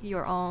wipe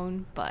your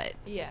own butt?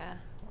 Yeah.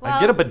 I'd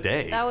get a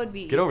bidet. That would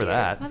be Get over easier.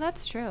 that. Well,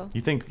 that's true. You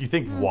think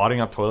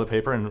wadding up toilet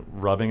paper and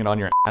rubbing it on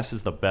your ass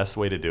is the best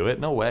way to do it?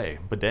 No way.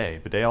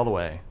 Bidet all the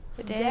way.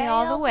 Bidet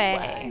all the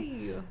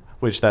way.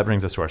 Which that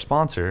brings us to our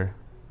sponsor,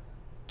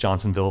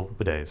 Johnsonville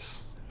Bidets.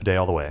 Bidet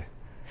all the way.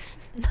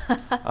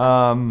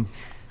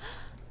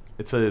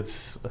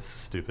 It's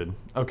stupid.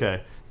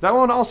 Okay. That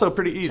one also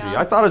pretty easy.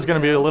 I thought it was going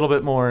to be a little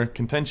bit more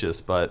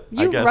contentious, but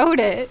I You guess wrote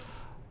it.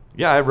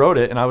 Yeah, I wrote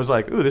it and I was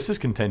like, "Ooh, this is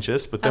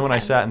contentious." But then when I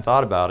Okay. sat and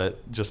thought about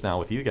it just now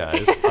with you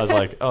guys, I was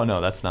like, "Oh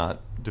no, that's not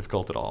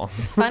difficult at all."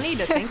 It's funny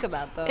to think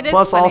about though. It is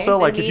Plus, funny. also, The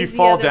like if you knees the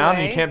fall other down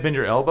and you way. can't bend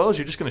your elbows,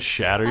 you're just going to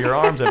shatter your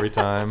arms every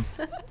time.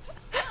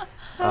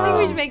 I think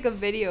we should make a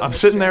video. of I'm it,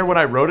 sitting there sure. when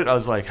I wrote it. I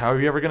was like, "How are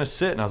you ever going to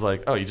sit?" And I was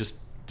like, "Oh, you just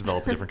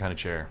develop a different kind of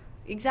chair."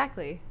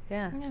 Exactly.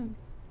 Yeah. Yeah,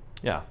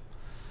 Yeah.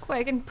 it's cool.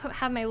 I can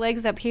have my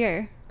legs up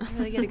here.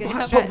 Really get a good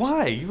What? stretch. But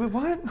why? You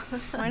what?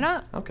 Why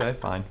not? Okay,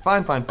 fine.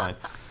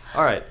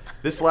 All right,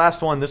 this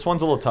last one. This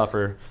one's a little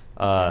tougher.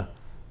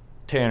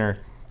 Tanner,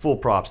 full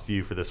props to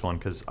you for this one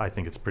because I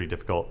think it's pretty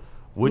difficult.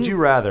 Would you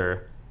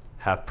rather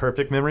have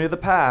perfect memory of the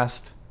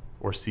past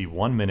or see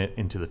 1 minute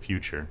into the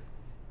future?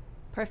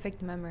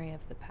 Perfect memory of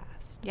the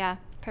past. Yeah,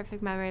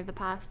 perfect memory of the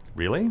past.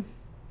 Really?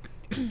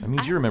 That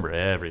means you remember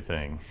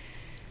everything.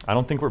 I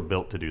don't think we're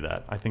built to do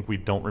that. I think we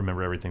don't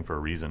remember everything for a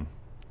reason.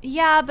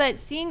 Yeah, but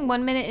seeing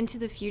 1 minute into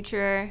the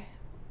future,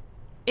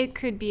 it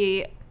could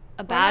be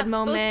a bad We're not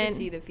moment. supposed to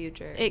see the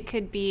future. It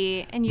could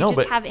be, and you No, just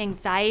but- have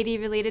anxiety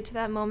related to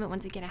that moment.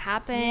 When's it gonna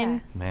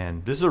happen?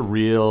 Man, this is a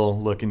real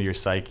look into your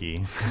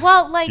psyche.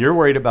 Well, like You're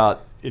worried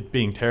about it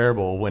being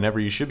terrible whenever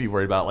you should be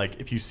worried about, like,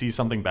 if you see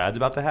something bad's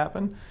about to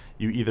happen,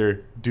 you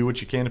either do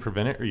what you can to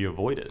prevent it or you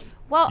avoid it.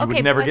 Well, You okay,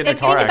 would never but get in a think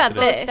car about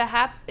accident.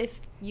 this. If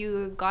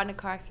you got in a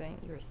car accident,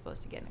 you were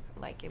supposed to get in a,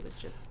 like it was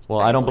just. Well,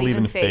 I don't believe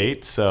in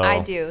fate, so I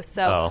do.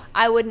 So Oh.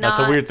 I would not.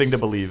 That's a weird thing to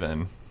believe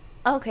in.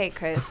 Okay,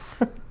 Chris.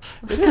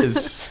 It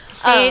is.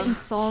 fate and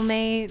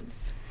soulmates.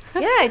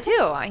 Yeah, I do.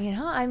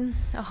 I'm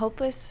a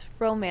hopeless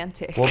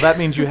romantic. Well, that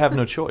means you have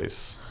no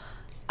choice.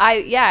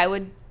 I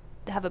would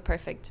have a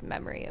perfect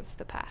memory of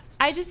the past.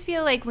 I just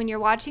feel like when you're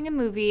watching a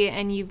movie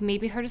and you've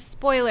maybe heard a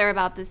spoiler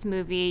about this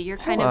movie, you're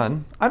kind Hold of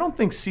on. I don't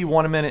think see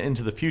 1 minute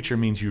into the future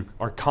means you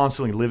are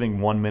constantly living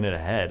 1 minute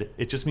ahead.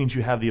 It just means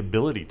you have the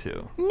ability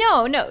to.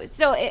 no.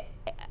 So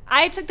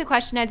I took the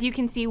question as you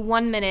can see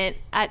 1 minute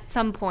at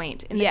some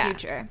point in the yeah,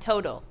 future.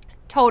 Total.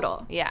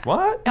 Yeah.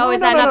 What? Oh, No, is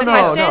no, that no, not the no,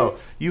 question? No.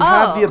 You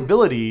have the Oh.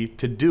 ability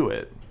to do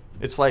it.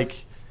 It's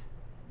like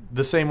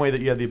the same way that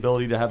you have the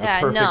ability to have the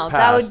Yeah, perfect no, past.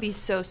 that would be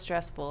so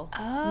stressful.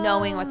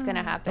 Knowing what's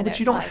gonna happen. No, but at,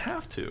 you don't like-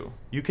 have to.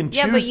 You can choose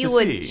Yeah, but you to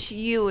would.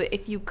 see.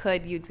 If you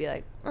could, you'd be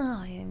like, oh,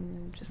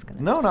 I'm just gonna.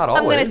 No, not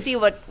I'm always. gonna see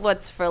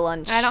what's for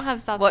lunch. I don't have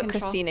What self-control.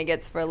 Christina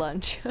gets for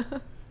lunch.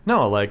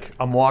 No, like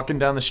I'm walking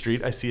down the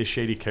street, I see a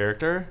shady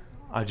character.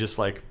 I just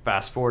like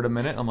fast forward a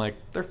minute. I'm like,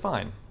 they're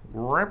fine.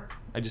 Rip.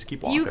 I just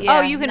keep walking.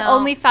 Yeah, you can no.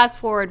 only fast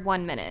forward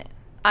 1 minute.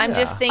 I'm Yeah.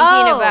 just thinking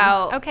Oh,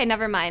 about okay,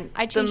 never mind.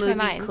 I the changed movie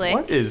my mind. Click.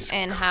 What is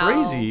and how-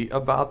 crazy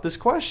about this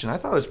question? I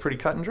thought it was pretty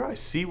cut and dry.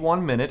 See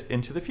 1 minute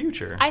into the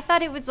future. I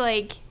thought it was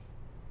like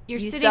you're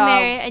You sitting saw-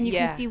 there and you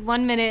yeah. can see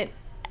 1 minute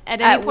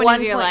at any At point one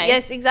of your point, life.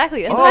 yes,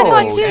 exactly. That's oh, what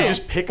I thought too. you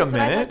just pick a That's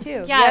what I minute? thought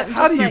too. Yeah, Yep.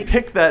 How do just you like-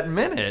 pick that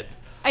minute? It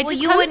Well,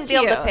 just you comes wouldn't be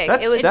able to you. pick.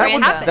 That's, It was that,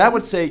 random. would, that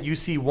would say you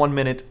see 1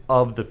 minute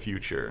of the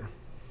future.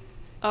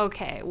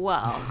 Okay,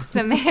 well,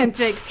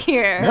 semantics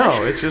here.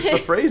 No, it's just the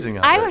phrasing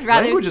of it. I would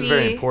rather Language see. is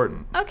very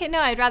important. Okay, no,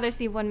 I'd rather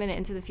see 1 minute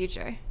into the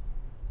future.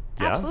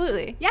 Yeah?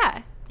 Absolutely,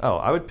 yeah. Oh,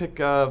 I would pick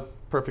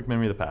Perfect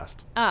Memory of the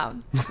Past. Oh,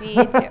 Me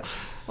too.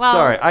 well,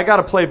 Sorry, I got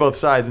to play both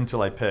sides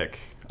until I pick.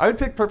 I would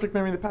pick Perfect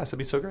Memory of the Past. That'd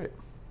be so great.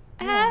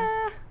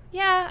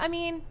 Yeah, I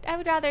mean, I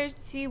would rather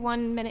see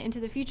 1 minute into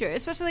the future,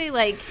 especially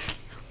like.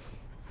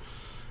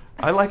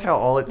 I like how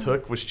all it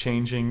took was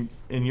changing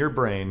in your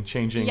brain,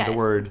 changing the Yes.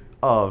 word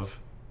of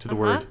to the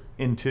word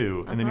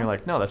into, and then you're Uh-huh.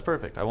 like, no, that's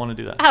perfect. I want to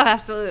do that. Oh,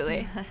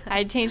 absolutely.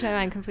 I'd change my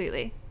mind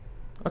completely.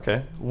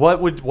 Okay.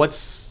 What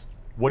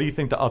do you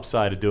think the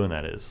upside of doing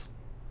that is?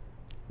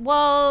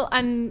 Well,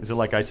 Is it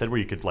like I said, where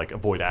you could like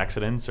avoid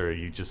accidents, or are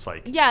you just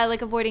like? Yeah,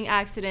 like avoiding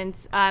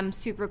accidents. I'm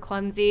super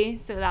clumsy,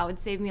 so that would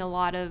save me a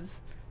lot of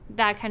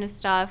that kind of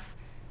stuff.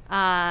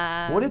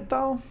 Would it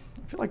though?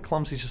 I feel like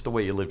clumsy is just the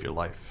way you live your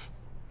life.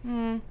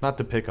 Not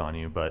to pick on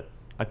you, but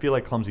I feel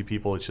like clumsy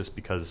people. It's just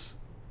because.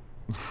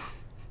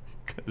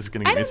 This is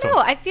gonna get I me don't know.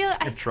 I feel.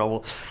 in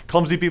trouble.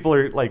 Clumsy people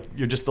are like,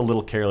 you're just a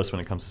little careless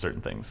when it comes to certain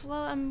things.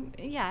 Well,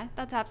 yeah,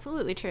 that's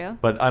absolutely true.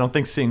 But I don't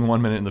think seeing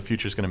 1 minute in the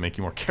future is going to make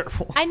you more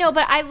careful. I know,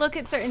 but I look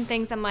at certain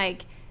things. I'm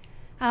like,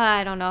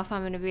 I don't know if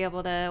I'm going to be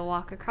able to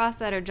walk across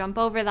that or jump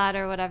over that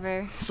or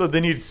whatever. So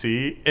then you'd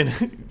see,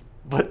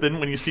 but then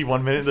when you see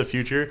 1 minute in the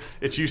future,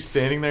 it's you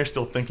standing there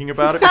still thinking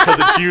about it because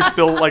it's you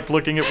still like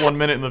looking at 1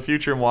 minute in the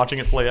future and watching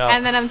it play out.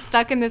 And then I'm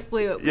stuck in this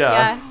loop.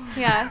 Yeah.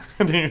 Yeah.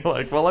 And then you're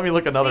like, well, let me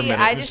look another See,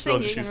 minute. I and just still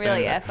think you can you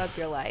really standing there. F up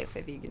your life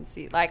if you can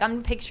see. Like,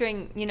 I'm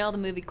picturing, the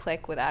movie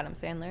Click with Adam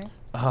Sandler.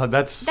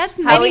 That's How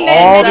many, he many,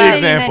 all many,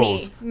 the many,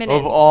 examples many minutes.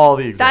 of all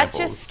the That examples.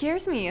 just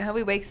scares me, how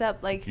he wakes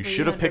up like You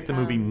should have picked the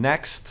movie 300 pounds.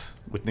 Next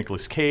with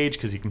Nicolas Cage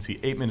because you can see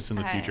 8 minutes in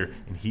the Okay. future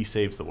and he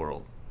saves the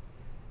world.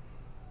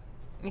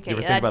 Okay, You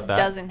ever think that about that?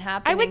 doesn't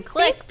happen I would in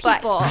Click, save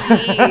but people.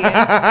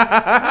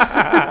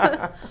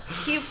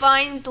 he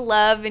finds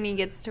love and he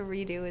gets to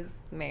redo his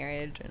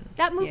marriage. And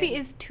That movie yeah.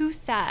 is too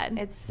sad.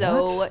 It's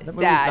so What? That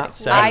movie's sad. not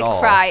sad I at all.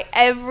 cry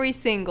every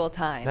single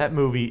time That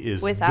movie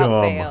is without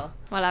dumb. fail.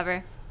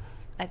 Whatever.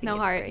 I think No it's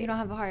heart. great. You don't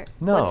have a heart.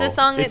 No. What's the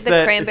song that- it's the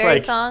it's Cranberry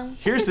like, song?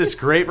 Here's this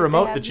great they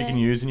remote have that you can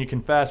there? use, and you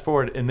can fast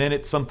forward. And then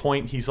at some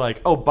point, he's like,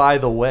 "Oh, by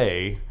the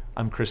way,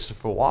 I'm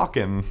Christopher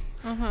Walken,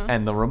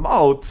 and the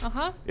remote,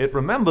 it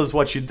remembers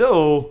what you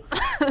do.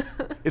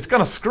 It's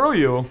gonna screw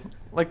you."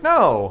 Like,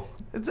 no,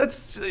 it's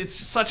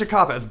such a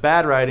cop out. It's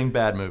bad writing,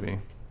 bad movie.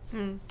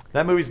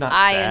 That movie's not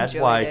I sad.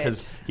 enjoyed Why? it.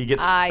 Because he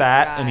gets I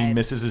fat and he cried.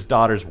 misses his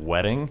daughter's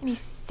wedding. And he's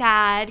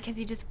sad because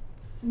he just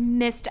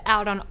missed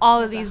out on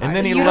all of these And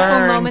then he beautiful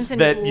learns moments in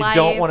that his you life.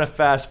 don't want to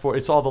fast forward.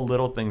 It's all the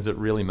little things that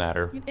really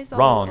matter. It is all the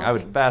Wrong. little I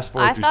would things. fast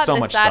forward I through thought so the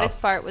much saddest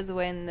stuff. part was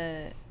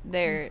when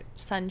their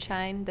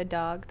Sunshine, the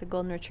dog, the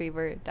golden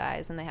retriever,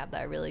 dies, and they have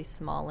that really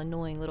small,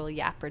 annoying little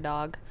yapper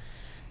dog.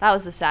 That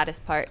was the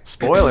saddest part.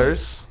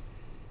 Spoilers.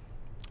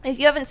 If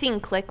you haven't seen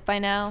Click by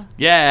now,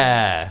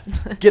 Yeah.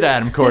 Get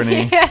at him,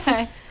 Courtney.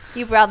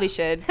 you probably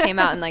should. Came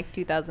out in like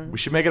 2000. We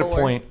should make it a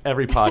point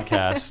every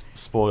podcast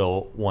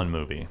spoil one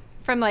movie.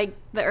 From like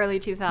the early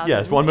 2000s.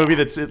 Yes, one movie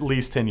that's at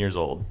least 10 years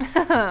old.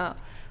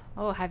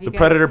 Oh, have you The guys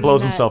Predator seen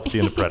blows that? himself at the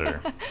end of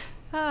Predator.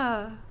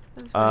 Oh,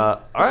 that's funny. All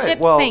The right, ship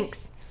well,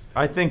 sinks.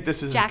 I think this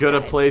is as Jack good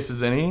a dies. place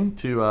as any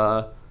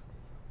to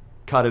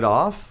cut it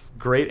off.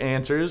 Great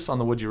answers on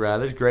the Would You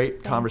Rather.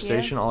 Great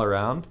conversation all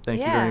around. Thank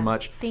you Yeah. very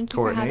much, Thank you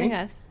Courtney. for having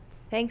us.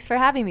 Thanks for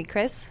having me,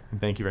 Chris. And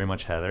thank you very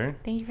much, Heather.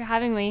 Thank you for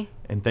having me.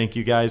 And thank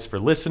you guys for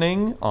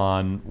listening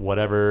on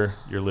whatever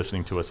you're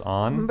listening to us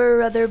on.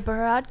 Brother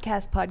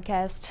Broadcast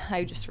Podcast.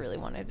 I just really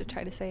wanted to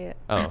try to say it.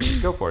 Oh,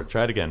 go for it.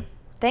 Try it again.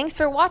 Thanks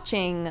for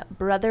watching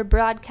Brother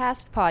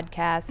Broadcast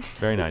Podcast.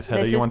 Very nice.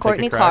 Heather, This you is want to take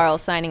Courtney a crack? Carl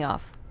signing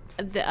off.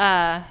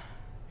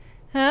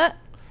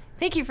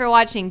 Thank you for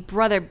watching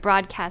Brother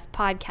Broadcast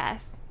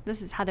Podcast.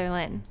 This is Heather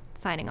Lynn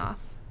signing off.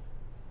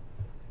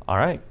 All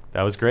right.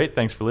 That was great.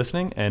 Thanks for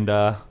listening, and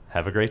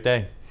have a great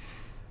day.